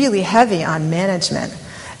were really heavy on management.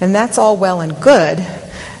 And that's all well and good,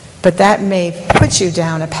 but that may put you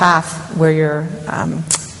down a path where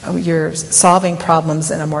you're solving problems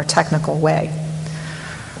in a more technical way.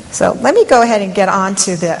 So let me go ahead and get on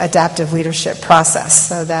to the adaptive leadership process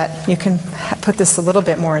so that you can put this a little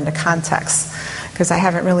bit more into context, because I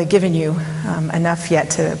haven't really given you enough yet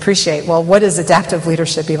to appreciate, well, what does adaptive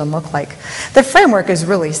leadership even look like? The framework is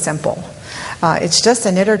really simple. It's just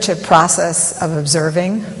an iterative process of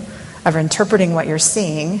observing, of interpreting what you're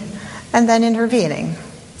seeing, and then intervening.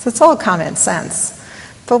 So it's all common sense.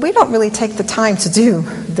 But we don't really take the time to do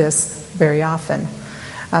this very often.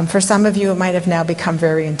 For some of you, it might have now become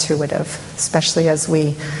very intuitive, especially as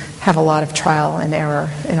we have a lot of trial and error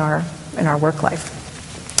in our work life.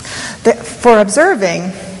 For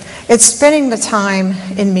observing, it's spending the time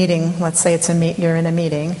in meeting, let's say you're in a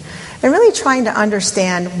meeting, and really trying to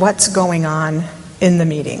understand what's going on in the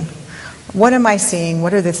meeting. What am I seeing?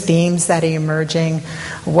 What are the themes that are emerging?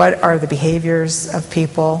 What are the behaviors of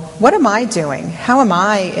people? What am I doing? How am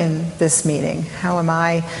I in this meeting? How am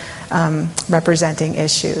I representing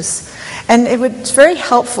issues? And it's very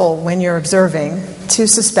helpful when you're observing to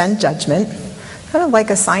suspend judgment, kind of like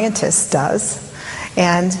a scientist does,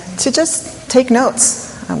 and to just take notes.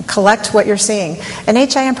 Collect what you're seeing. And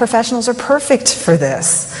HIM professionals are perfect for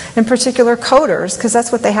this, in particular coders, because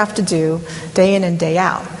that's what they have to do day in and day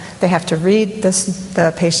out. They have to read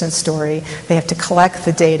the patient's story. They have to collect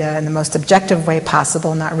the data in the most objective way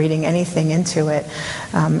possible, not reading anything into it.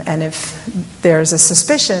 And if there's a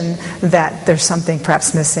suspicion that there's something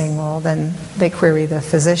perhaps missing, well, then they query the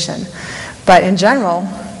physician. But in general,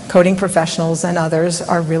 coding professionals and others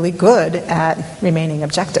are really good at remaining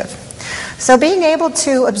objective. So being able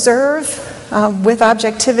to observe with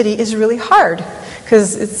objectivity is really hard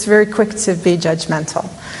because it's very quick to be judgmental.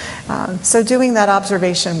 So doing that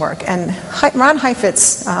observation work. And Ron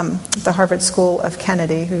Heifetz, the Harvard School of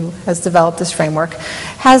Kennedy, who has developed this framework,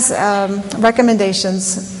 has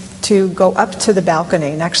recommendations to go up to the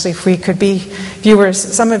balcony. And actually, if we could be viewers,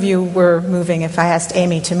 some of you were moving, if I asked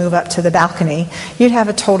Amy to move up to the balcony, you'd have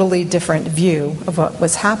a totally different view of what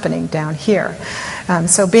was happening down here.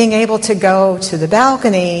 So being able to go to the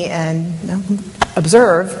balcony and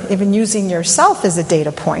observe, even using yourself as a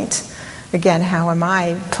data point, again,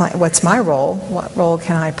 what's my role? What role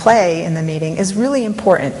can I play in the meeting is really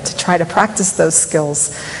important to try to practice those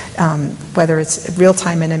skills, whether it's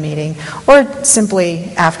real-time in a meeting or simply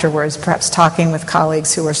afterwards, perhaps talking with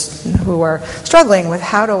colleagues who are struggling with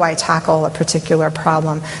how do I tackle a particular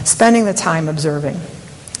problem, spending the time observing.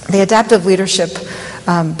 The adaptive leadership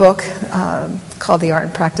book called The Art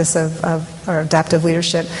and Practice of Adaptive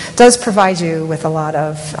Leadership does provide you with a lot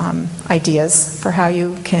of ideas for how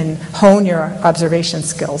you can hone your observation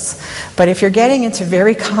skills. But if you're getting into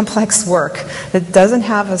very complex work that doesn't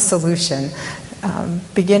have a solution,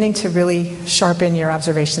 beginning to really sharpen your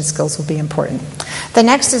observation skills will be important. The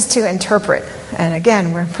next is to interpret. And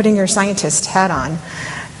again, we're putting your scientist hat on.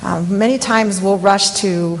 Many times we'll rush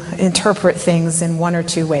to interpret things in one or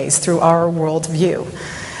two ways through our worldview.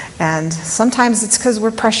 And sometimes it's because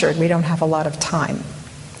we're pressured. We don't have a lot of time.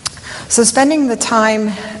 So spending the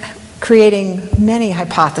time creating many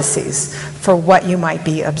hypotheses for what you might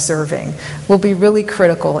be observing will be really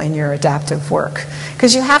critical in your adaptive work.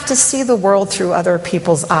 Because you have to see the world through other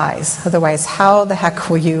people's eyes. Otherwise, how the heck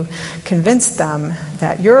will you convince them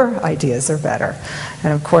that your ideas are better?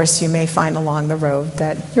 And of course, you may find along the road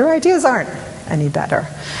that your ideas aren't any better.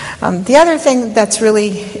 The other thing that's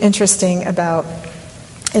really interesting about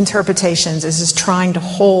interpretations is just trying to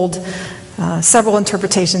hold several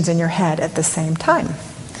interpretations in your head at the same time.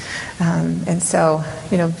 And so,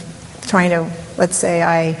 trying to, let's say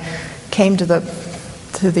I came to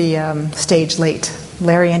the stage late.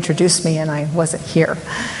 Larry introduced me and I wasn't here.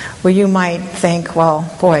 Well, you might think, well,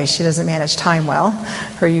 boy, she doesn't manage time well.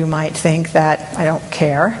 Or you might think that I don't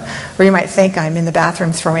care. Or you might think I'm in the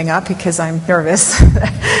bathroom throwing up because I'm nervous.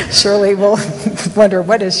 Shirley will wonder,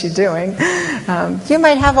 what is she doing? You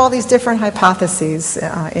might have all these different hypotheses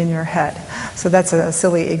in your head. So that's a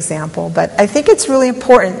silly example. But I think it's really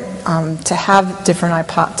important to have different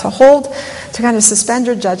to kind of suspend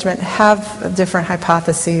your judgment, have different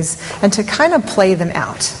hypotheses, and to kind of play them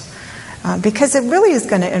out. Because it really is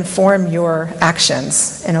going to inform your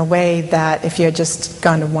actions in a way that if you had just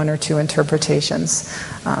gone to one or two interpretations,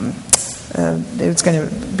 it's going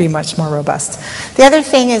to be much more robust. The other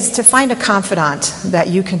thing is to find a confidant that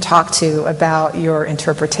you can talk to about your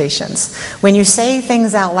interpretations. When you say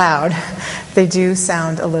things out loud, they do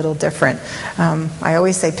sound a little different. I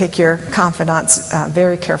always say pick your confidants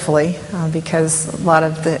very carefully because a lot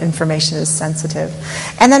of the information is sensitive.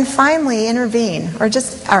 And then finally, intervene or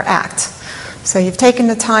act. So you've taken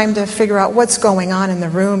the time to figure out what's going on in the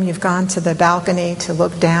room. You've gone to the balcony to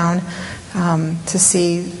look down to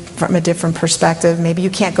see from a different perspective. Maybe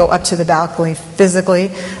you can't go up to the balcony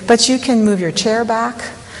physically, but you can move your chair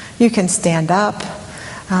back. You can stand up.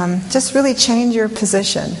 Just really change your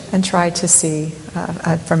position and try to see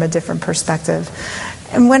from a different perspective.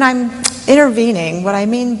 And when I'm intervening, what I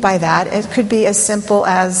mean by that, it could be as simple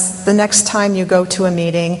as the next time you go to a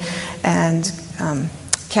meeting and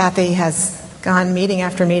Kathy has gone meeting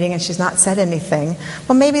after meeting and she's not said anything.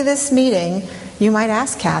 Well, maybe this meeting you might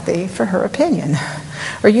ask Kathy for her opinion.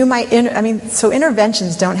 Or you might, so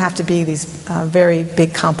interventions don't have to be these very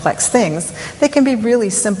big complex things. They can be really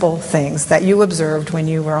simple things that you observed when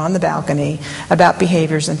you were on the balcony about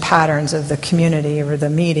behaviors and patterns of the community or the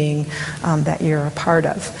meeting that you're a part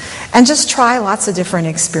of. And just try lots of different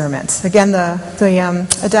experiments. Again, the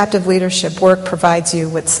adaptive leadership work provides you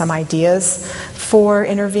with some ideas for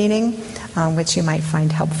intervening, which you might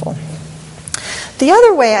find helpful. The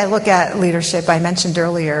other way I look at leadership, I mentioned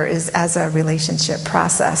earlier, is as a relationship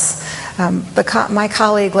process. My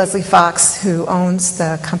colleague Leslie Fox, who owns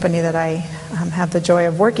the company that I have the joy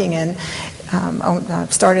of working in,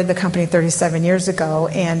 started the company 37 years ago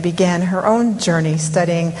and began her own journey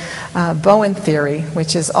studying Bowen theory,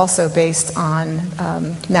 which is also based on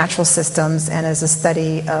natural systems and is a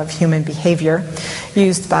study of human behavior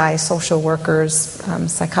used by social workers,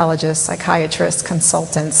 psychologists, psychiatrists,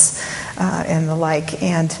 consultants, and the like.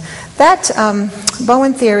 And that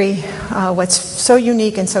Bowen theory, what's so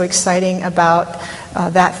unique and so exciting about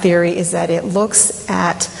that theory is that it looks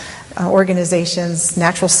at organizations,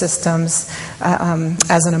 natural systems,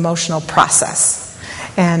 as an emotional process.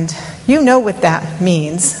 And you know what that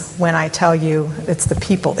means when I tell you it's the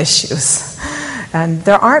people issues. And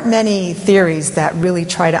there aren't many theories that really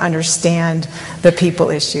try to understand the people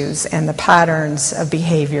issues and the patterns of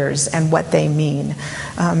behaviors and what they mean.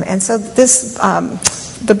 And so this,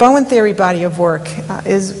 the Bowen theory body of work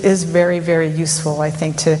is very, very useful, I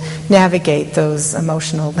think, to navigate those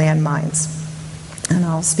emotional landmines. And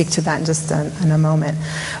I'll speak to that in just in a moment.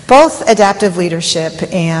 Both adaptive leadership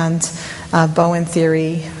and Bowen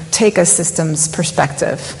theory take a systems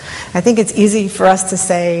perspective. I think it's easy for us to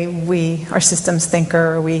say we are systems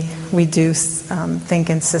thinker, we do think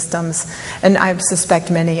in systems, and I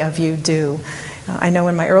suspect many of you do. I know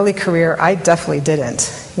in my early career I definitely didn't.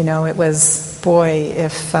 It was, boy,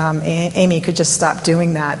 if Amy could just stop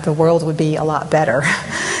doing that, the world would be a lot better.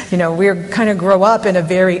 we kind of grow up in a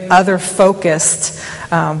very other-focused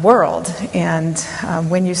world. And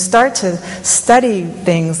when you start to study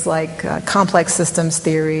things like complex systems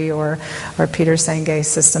theory or Peter Senge's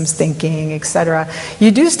systems thinking, etc.,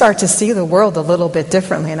 you do start to see the world a little bit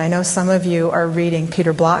differently. And I know some of you are reading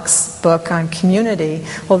Peter Bloch's book on community.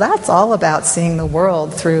 Well, that's all about seeing the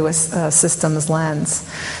world through a systems lens.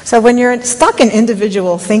 So when you're stuck in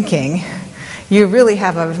individual thinking, you really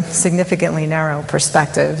have a significantly narrow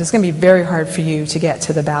perspective. It's going to be very hard for you to get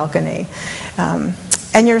to the balcony.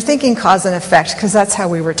 And you're thinking cause and effect because that's how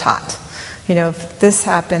we were taught. If this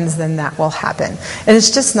happens, then that will happen. And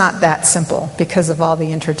it's just not that simple because of all the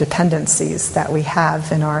interdependencies that we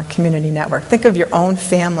have in our community network. Think of your own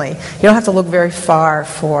family. You don't have to look very far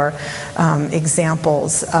for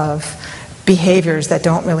examples of behaviors that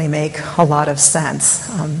don't really make a lot of sense,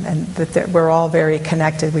 and that we're all very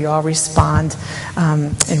connected. We all respond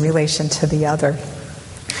in relation to the other.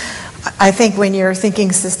 I think when you're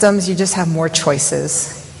thinking systems, you just have more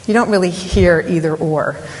choices. You don't really hear either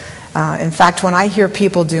or. In fact, when I hear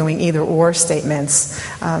people doing either or statements,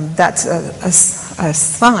 that's a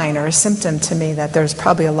sign or a symptom to me that there's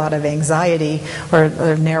probably a lot of anxiety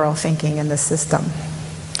or narrow thinking in the system.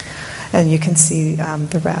 And you can see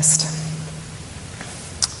the rest.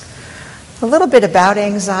 A little bit about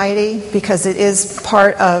anxiety, because it is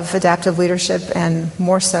part of adaptive leadership and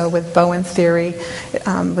more so with Bowen theory.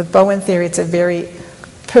 With Bowen theory, it's a very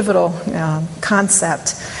pivotal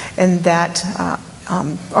concept in that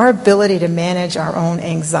our ability to manage our own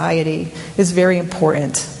anxiety is very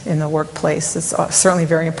important in the workplace. It's certainly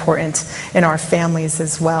very important in our families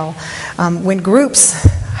as well. When groups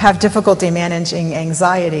have difficulty managing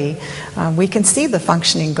anxiety, we can see the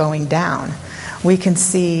functioning going down. We can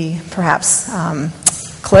see perhaps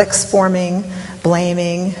cliques forming,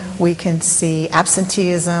 blaming. We can see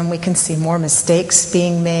absenteeism. We can see more mistakes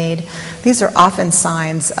being made. These are often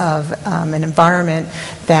signs of an environment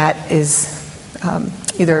that is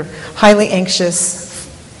either highly anxious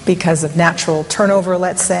because of natural turnover,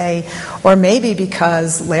 let's say, or maybe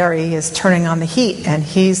because Larry is turning on the heat and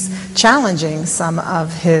he's challenging some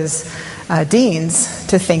of his deans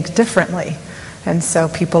to think differently. And so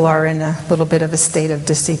people are in a little bit of a state of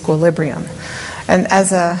disequilibrium. And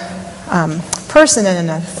as a person in an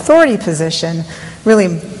authority position,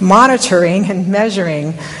 really monitoring and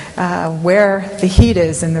measuring where the heat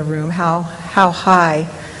is in the room, how high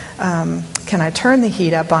can I turn the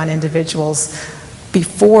heat up on individuals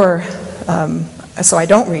before, so I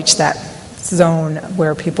don't reach that zone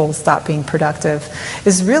where people stop being productive,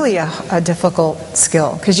 is really a difficult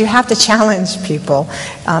skill because you have to challenge people.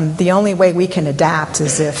 The only way we can adapt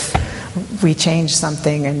is if we change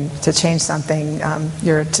something, and to change something,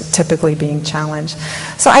 you're typically being challenged.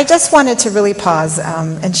 So I just wanted to really pause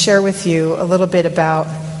and share with you a little bit about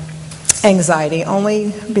anxiety,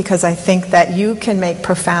 only because I think that you can make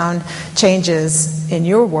profound changes in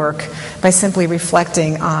your work by simply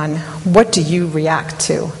reflecting on what do you react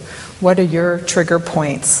to. What are your trigger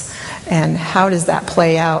points, and how does that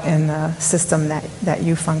play out in the system that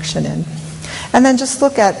you function in? And then just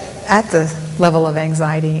look at the level of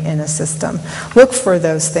anxiety in a system. Look for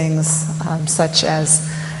those things such as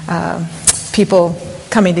people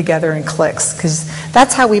coming together in cliques, because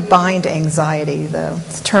that's how we bind anxiety.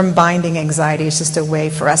 The term binding anxiety is just a way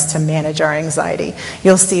for us to manage our anxiety.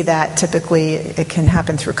 You'll see that typically it can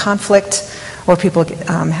happen through conflict, or people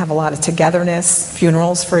have a lot of togetherness.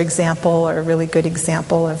 Funerals, for example, are a really good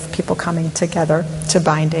example of people coming together to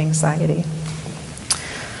bind anxiety.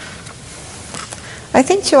 I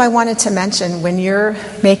think, too, I wanted to mention when you're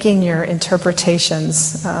making your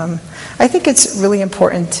interpretations, I think it's really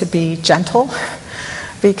important to be gentle,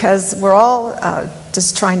 because we're all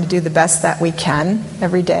just trying to do the best that we can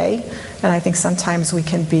every day. And I think sometimes we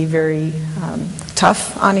can be very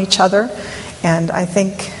tough on each other. And I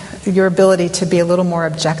think your ability to be a little more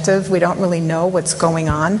objective. We don't really know what's going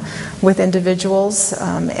on with individuals,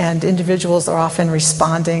 and individuals are often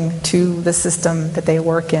responding to the system that they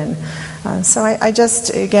work in. So I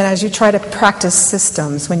just, again, as you try to practice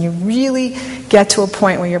systems, when you really get to a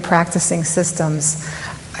point where you're practicing systems,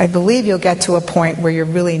 I believe you'll get to a point where you're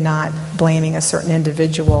really not blaming a certain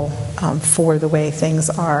individual for the way things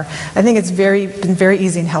are. I think it's been very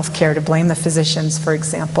easy in healthcare to blame the physicians, for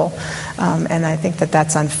example, and I think that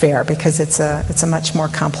that's unfair because it's a much more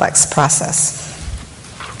complex process.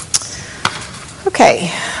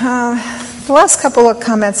 Okay, the last couple of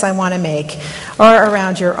comments I want to make are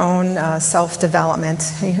around your own self-development.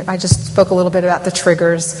 I just spoke a little bit about the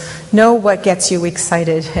triggers. Know what gets you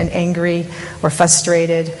excited and angry or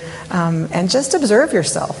frustrated, and just observe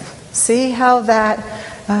yourself. See how that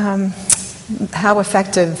how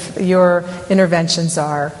effective your interventions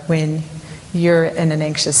are when you're in an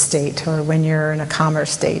anxious state or when you're in a calmer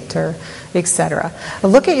state, or etc.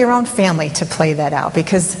 Look at your own family to play that out,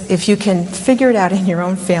 because if you can figure it out in your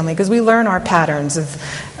own family, because we learn our patterns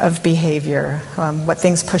of behavior, what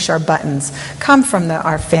things push our buttons, come from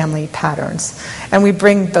our family patterns, and we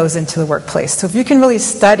bring those into the workplace. So if you can really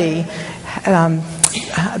study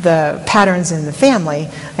the patterns in the family,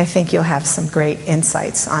 I think you'll have some great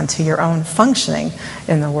insights onto your own functioning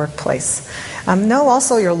in the workplace. Know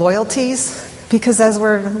also your loyalties, because as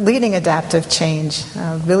we're leading adaptive change,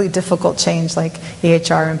 really difficult change like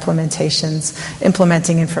EHR implementations,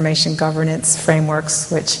 implementing information governance frameworks,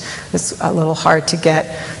 which is a little hard to get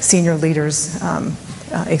senior leaders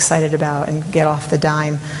excited about and get off the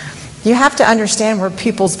dime, you have to understand where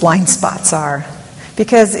people's blind spots are.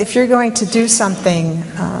 Because if you're going to do something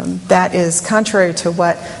that is contrary to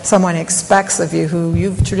what someone expects of you, who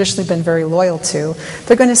you've traditionally been very loyal to,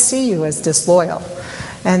 they're going to see you as disloyal.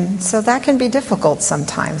 And so that can be difficult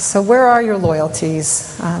sometimes. So where are your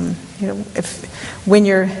loyalties? When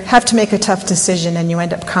you have to make a tough decision and you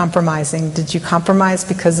end up compromising, did you compromise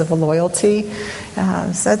because of a loyalty?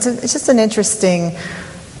 So it's just an interesting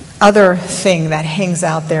other thing that hangs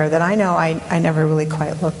out there that I know I never really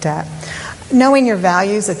quite looked at. Knowing your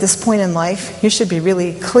values at this point in life, you should be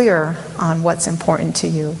really clear on what's important to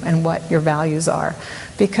you and what your values are.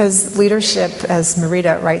 Because leadership, as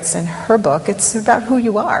Marita writes in her book, it's about who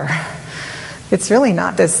you are. It's really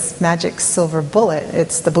not this magic silver bullet.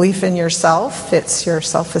 It's the belief in yourself, it's your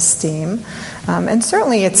self-esteem, and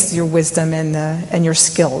certainly it's your wisdom and your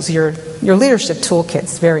skills. Your leadership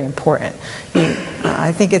toolkit's very important.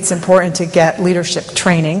 I think it's important to get leadership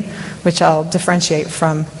training, which I'll differentiate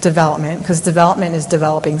from development, because development is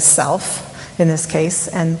developing self in this case,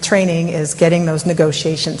 and training is getting those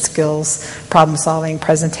negotiation skills, problem solving,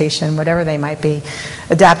 presentation, whatever they might be,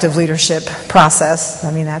 adaptive leadership process.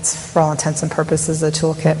 I mean, that's for all intents and purposes a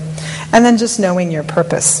toolkit. And then just knowing your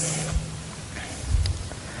purpose.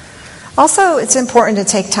 Also, it's important to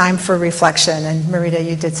take time for reflection, and Marita,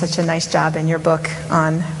 you did such a nice job in your book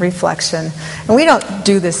on reflection. And we don't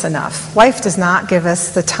do this enough. Life does not give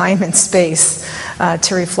us the time and space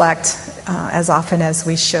to reflect as often as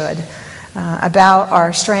we should about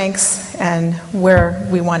our strengths and where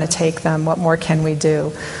we want to take them, what more can we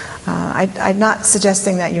do. I'm not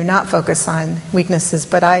suggesting that you not focus on weaknesses,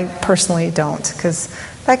 but I personally don't, because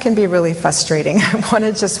that can be really frustrating. I want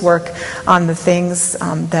to just work on the things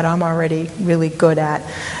that I'm already really good at.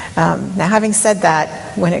 Now, having said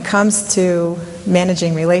that, when it comes to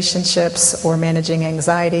managing relationships or managing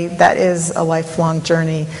anxiety, that is a lifelong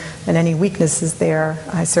journey, and any weaknesses there,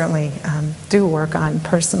 I certainly do work on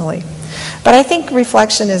personally. But I think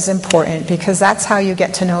reflection is important, because that's how you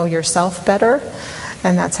get to know yourself better,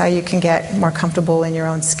 and that's how you can get more comfortable in your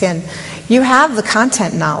own skin. You have the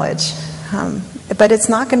content knowledge, but it's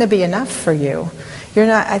not going to be enough for you. You're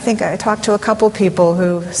not. I think I talked to a couple people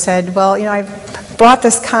who said, well, I brought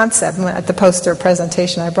this concept at the poster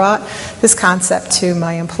presentation. I brought this concept to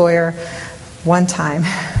my employer one time,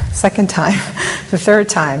 second time, the third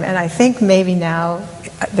time, and I think maybe now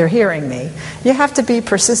they're hearing me. You have to be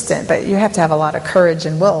persistent, but you have to have a lot of courage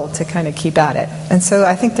and will to kind of keep at it. And so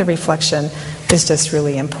I think the reflection is just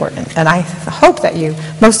really important. And I hope that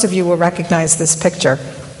most of you will recognize this picture.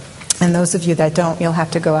 And those of you that don't, you'll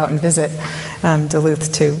have to go out and visit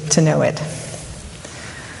Duluth to know it.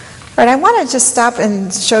 All right, I want to just stop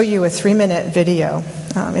and show you a 3-minute video.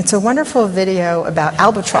 It's a wonderful video about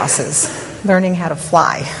albatrosses learning how to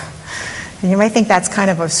fly. And you might think that's kind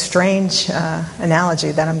of a strange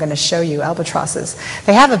analogy that I'm going to show you, albatrosses.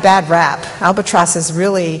 They have a bad rap. Albatrosses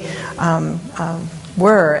really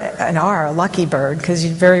were and are a lucky bird, because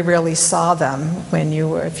you very rarely saw them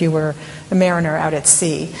if you were a mariner out at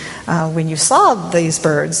sea. When you saw these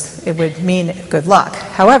birds, it would mean good luck.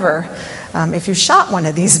 However, if you shot one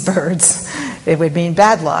of these birds, it would mean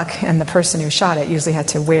bad luck, and the person who shot it usually had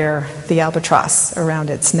to wear the albatross around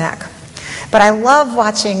its neck. But I love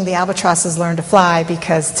watching the albatrosses learn to fly,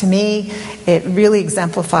 because to me it really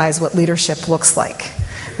exemplifies what leadership looks like.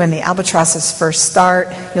 When the albatrosses first start,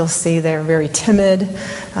 you'll see they're very timid.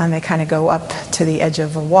 They kind of go up to the edge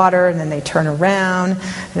of the water, and then they turn around,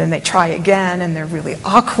 and then they try again, and they're really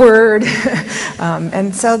awkward.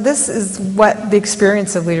 And so this is what the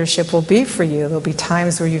experience of leadership will be for you. There'll be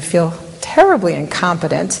times where you feel terribly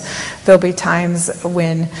incompetent. There'll be times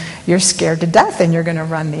when you're scared to death and you're going to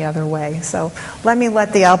run the other way. So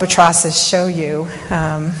let the albatrosses show you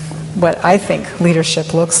what I think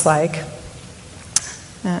leadership looks like.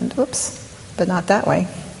 And oops, but not that way.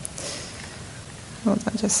 Hold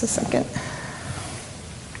on just a second.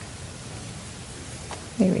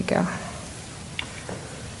 Here we go.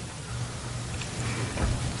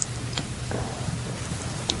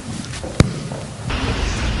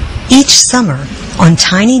 Each summer, on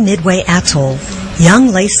tiny Midway Atoll, young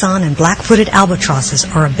laysan and black-footed albatrosses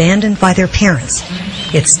are abandoned by their parents.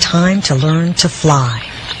 It's time to learn to fly.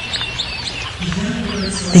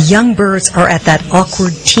 The young birds are at that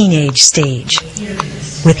awkward teenage stage,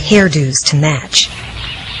 with hairdos to match.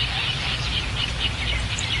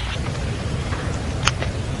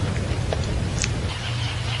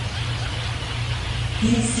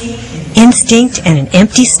 Instinct and an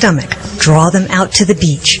empty stomach draw them out to the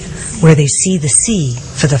beach, where they see the sea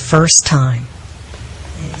for the first time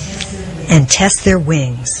and test their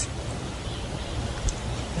wings.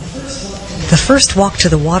 The first walk to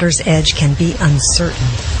the water's edge can be uncertain,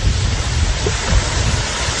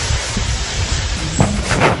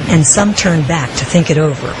 and some turn back to think it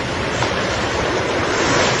over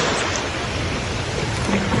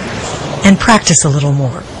and practice a little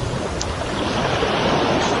more.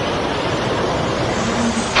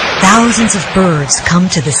 Thousands of birds come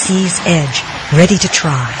to the sea's edge, ready to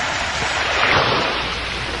try.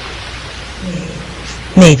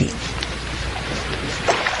 Maybe.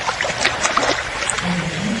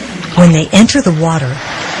 When they enter the water,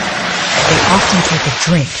 they often take a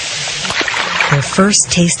drink, their first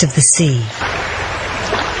taste of the sea.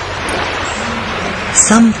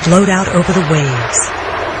 Some float out over the waves.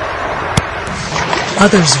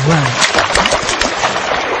 Others run.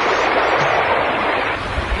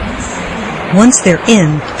 Once they're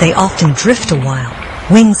in, they often drift a while,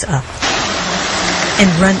 wings up, and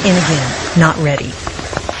run in again, not ready.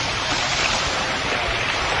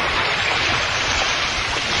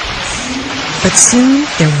 But soon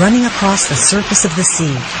they're running across the surface of the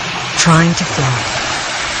sea, trying to fly.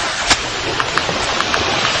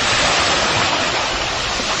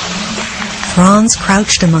 Franz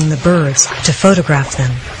crouched among the birds to photograph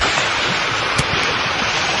them.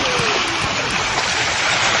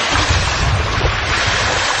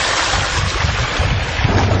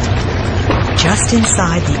 Just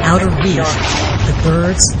inside the outer reef, the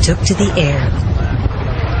birds took to the air.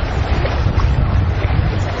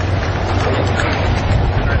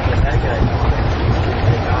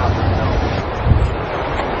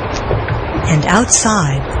 And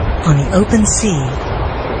outside, on the open sea,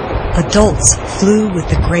 adults flew with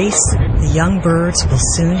the grace the young birds will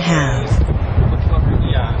soon have.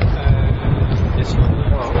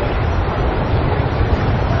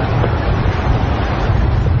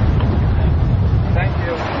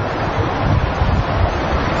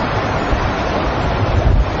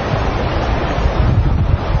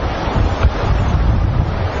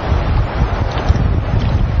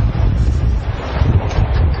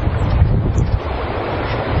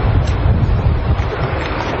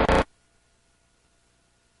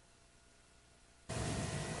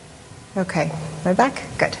 Okay, am I back?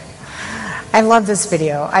 Good. I love this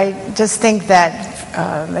video. I just think that,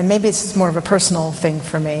 and maybe it's just more of a personal thing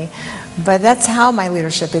for me, but that's how my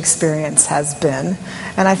leadership experience has been.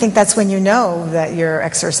 And I think that's when you know that you're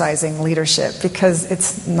exercising leadership, because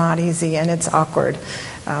it's not easy and it's awkward.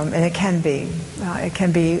 And it can be. It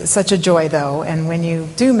can be such a joy, though. And when you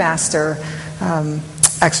do master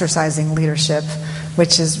exercising leadership,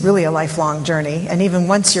 which is really a lifelong journey, and even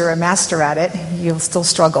once you're a master at it, you'll still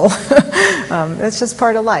struggle. It's just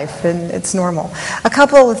part of life, and it's normal. A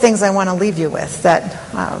couple of things I want to leave you with, that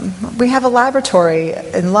we have a laboratory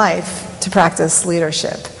in life to practice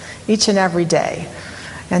leadership each and every day.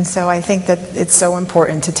 And so I think that it's so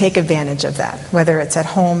important to take advantage of that, whether it's at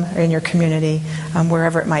home or in your community,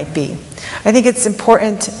 wherever it might be. I think it's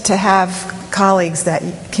important to have colleagues that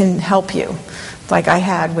can help you, like I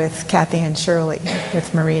had with Kathy and Shirley,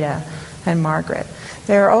 with Marita and Margaret.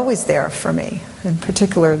 They're always there for me, in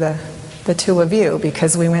particular the two of you,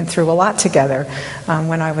 because we went through a lot together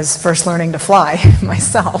when I was first learning to fly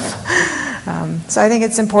myself. So I think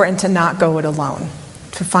it's important to not go it alone,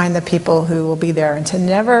 to find the people who will be there, and to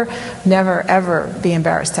never, never, ever be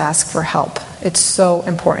embarrassed to ask for help. It's so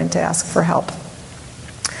important to ask for help.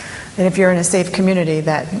 And if you're in a safe community,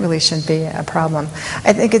 that really shouldn't be a problem.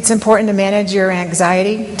 I think it's important to manage your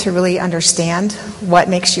anxiety, to really understand what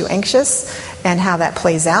makes you anxious and how that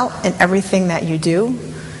plays out in everything that you do.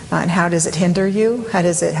 And how does it hinder you? How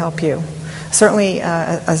does it help you? Certainly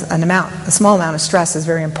a small amount of stress is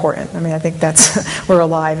very important. I mean, I think that's, we're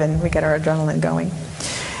alive and we get our adrenaline going.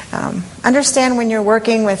 Understand when you're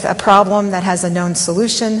working with a problem that has a known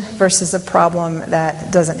solution versus a problem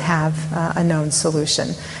that doesn't have a known solution,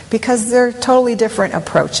 because they're totally different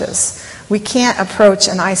approaches. We can't approach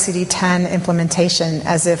an ICD-10 implementation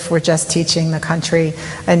as if we're just teaching the country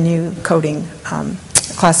a new coding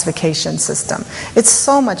classification system. It's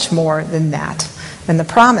so much more than that. And the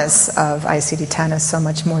promise of ICD-10 is so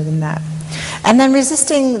much more than that. And then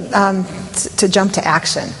resisting to jump to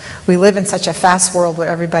action. We live in such a fast world where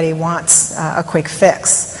everybody wants a quick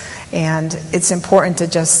fix. And it's important to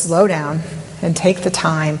just slow down and take the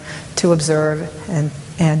time to observe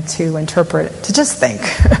and to interpret, to just think,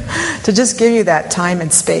 to just give you that time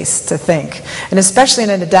and space to think. And especially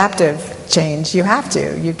in an adaptive change, you have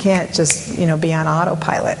to. You can't just, be on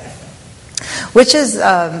autopilot. Which is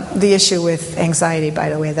the issue with anxiety, by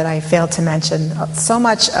the way, that I failed to mention. So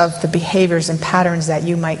much of the behaviors and patterns that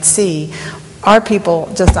you might see are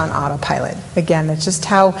people just on autopilot. Again, it's just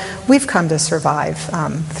how we've come to survive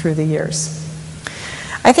through the years.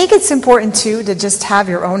 I think it's important, too, to just have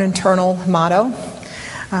your own internal motto,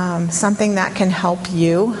 something that can help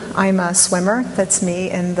you. I'm a swimmer. That's me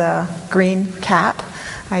in the green cap.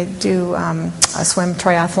 I do swim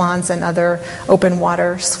triathlons and other open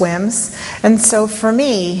water swims. And so for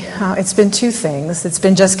me, it's been two things. It's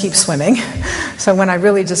been just keep swimming. So when I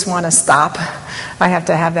really just want to stop, I have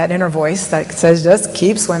to have that inner voice that says, just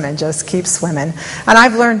keep swimming, just keep swimming. And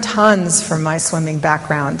I've learned tons from my swimming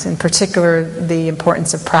background, in particular the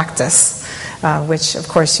importance of practice. Which, of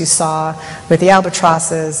course, you saw with the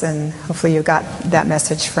albatrosses, and hopefully you got that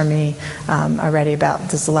message from me already about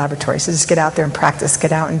this laboratory. So just get out there and practice,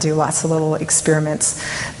 get out and do lots of little experiments.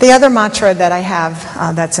 The other mantra that I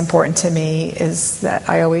have that's important to me is that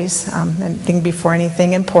I always think before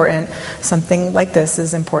anything important, something like this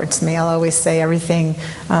is important to me. I'll always say everything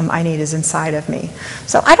I need is inside of me.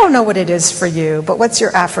 So I don't know what it is for you, but what's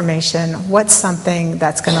your affirmation? What's something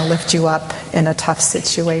that's going to lift you up in a tough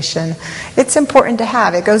situation? It's important to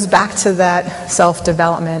have. It goes back to that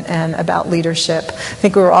self-development and about leadership. I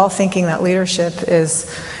think we were all thinking that leadership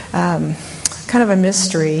is kind of a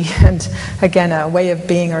mystery and, again, a way of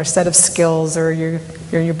being or a set of skills or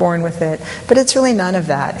you're born with it. But it's really none of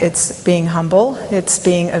that. It's being humble. It's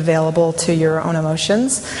being available to your own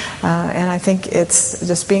emotions. And I think it's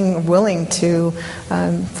just being willing to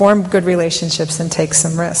form good relationships and take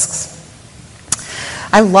some risks.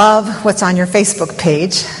 I love what's on your Facebook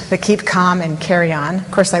page, the Keep Calm and Carry On.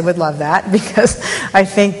 Of course, I would love that because I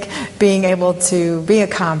think being able to be a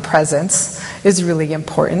calm presence is really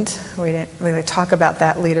important. We didn't really talk about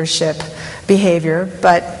that leadership behavior,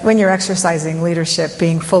 but when you're exercising leadership,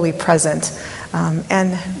 being fully present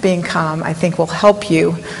and being calm, I think will help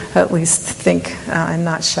you at least think and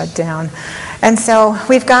not shut down. And so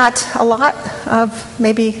we've got a lot of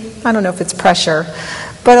maybe, I don't know if it's pressure,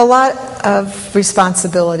 but a lot of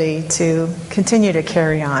responsibility to continue to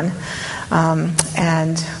carry on.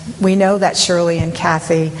 And we know that Shirley and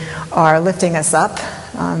Kathy are lifting us up.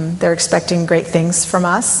 They're expecting great things from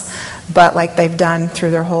us, but like they've done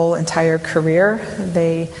through their whole entire career,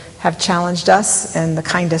 they have challenged us in the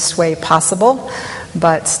kindest way possible,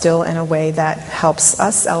 but still in a way that helps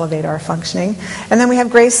us elevate our functioning. And then we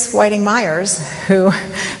have Grace Whiting-Myers, who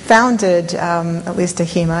founded at least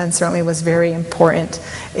AHIMA and certainly was very important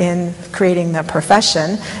in creating the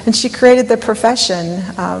profession. And she created the profession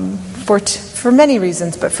for many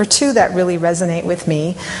reasons, but for two that really resonate with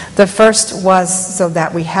me. The first was so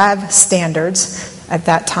that we have standards at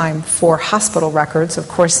that time for hospital records. Of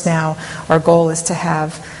course, now our goal is to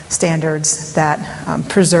have standards that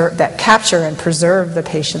that capture and preserve the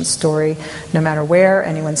patient's story no matter where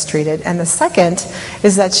anyone's treated. And the second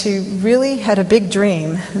is that she really had a big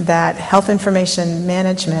dream that health information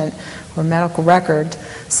management or medical record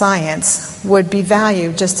science would be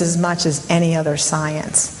valued just as much as any other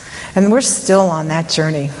science. And we're still on that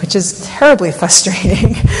journey, which is terribly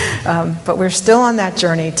frustrating. But we're still on that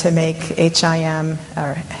journey to make HIM,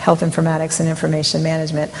 or Health Informatics and Information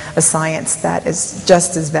Management, a science that is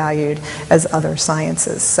just as valued as other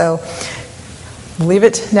sciences. So leave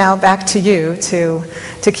it now back to you to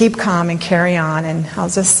keep calm and carry on. And I'll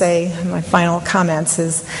just say my final comments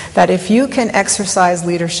is that if you can exercise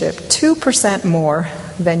leadership 2% more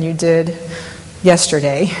than you did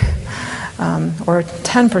yesterday, or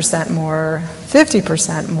 10% more,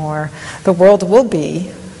 50% more, the world will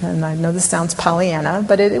be, and I know this sounds Pollyanna,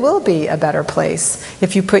 but it will be a better place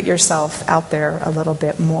if you put yourself out there a little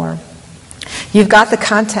bit more. You've got the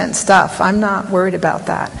content stuff. I'm not worried about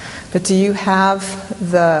that. But do you have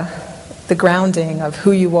the grounding of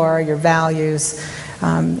who you are, your values,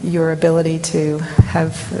 your ability to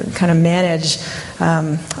have kind of manage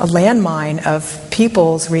a landmine of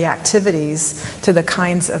people's reactivities to the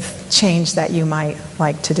kinds of change that you might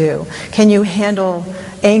like to do? Can you handle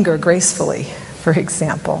anger gracefully, for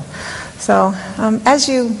example? So as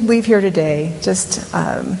you leave here today, just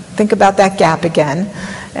think about that gap again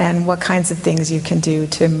and what kinds of things you can do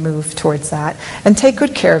to move towards that. And take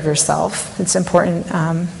good care of yourself. It's important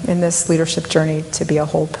in this leadership journey to be a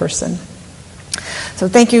whole person. So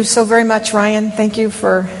thank you so very much, Ryan. Thank you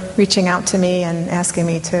for reaching out to me and asking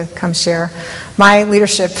me to come share my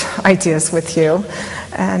leadership ideas with you.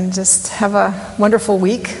 And just have a wonderful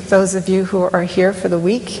week. Those of you who are here for the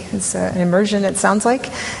week, it's an immersion, it sounds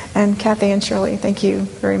like. And Kathy and Shirley, thank you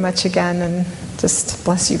very much again, and just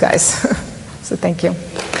bless you guys. So thank you.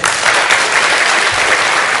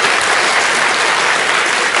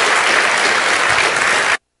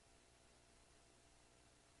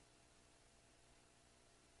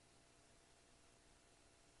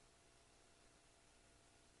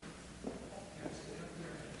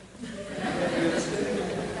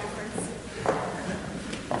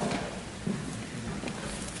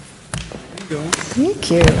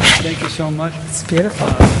 Thank you. Thank you so much. It's beautiful.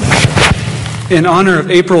 In honor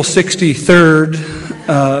of April 63rd,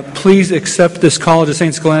 please accept this College of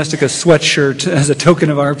St. Scholastica sweatshirt as a token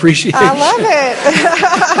of our appreciation. I love it.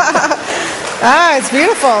 It's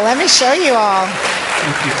beautiful. Let me show you all.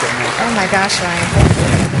 Thank you so much. Oh my gosh, Ryan. Thank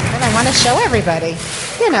you. And I want to show everybody.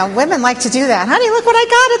 You know, women like to do that. Honey, look what I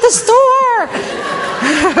got at the store.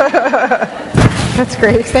 That's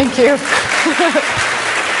great. Thank you.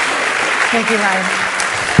 Thank you, Ryan.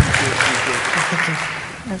 Thank you.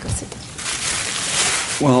 I'll go sit down.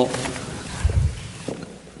 Well,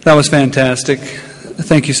 that was fantastic.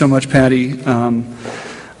 Thank you so much, Patty.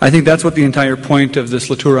 I think that's what the entire point of this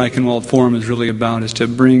LaTour Eichenwald Forum is really about, is to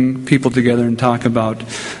bring people together and talk about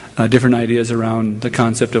different ideas around the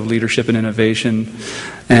concept of leadership and innovation.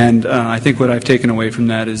 And I think what I've taken away from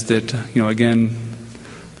that is that, again,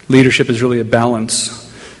 leadership is really a balance.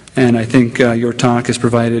 And I think your talk has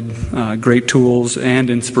provided great tools and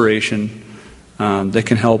inspiration that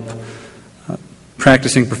can help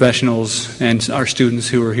practicing professionals and our students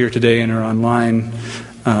who are here today and are online,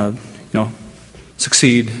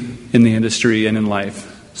 succeed in the industry and in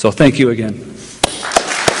life. So thank you again.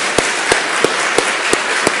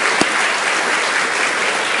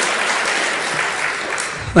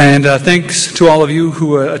 And thanks to all of you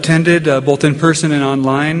who attended, both in person and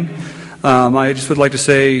online. I just would like to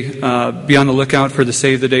say, be on the lookout for the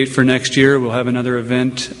save the date for next year. We'll have another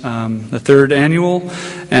event, the third annual,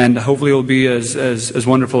 and hopefully it will be as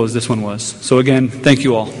wonderful as this one was. So again, thank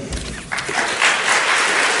you all.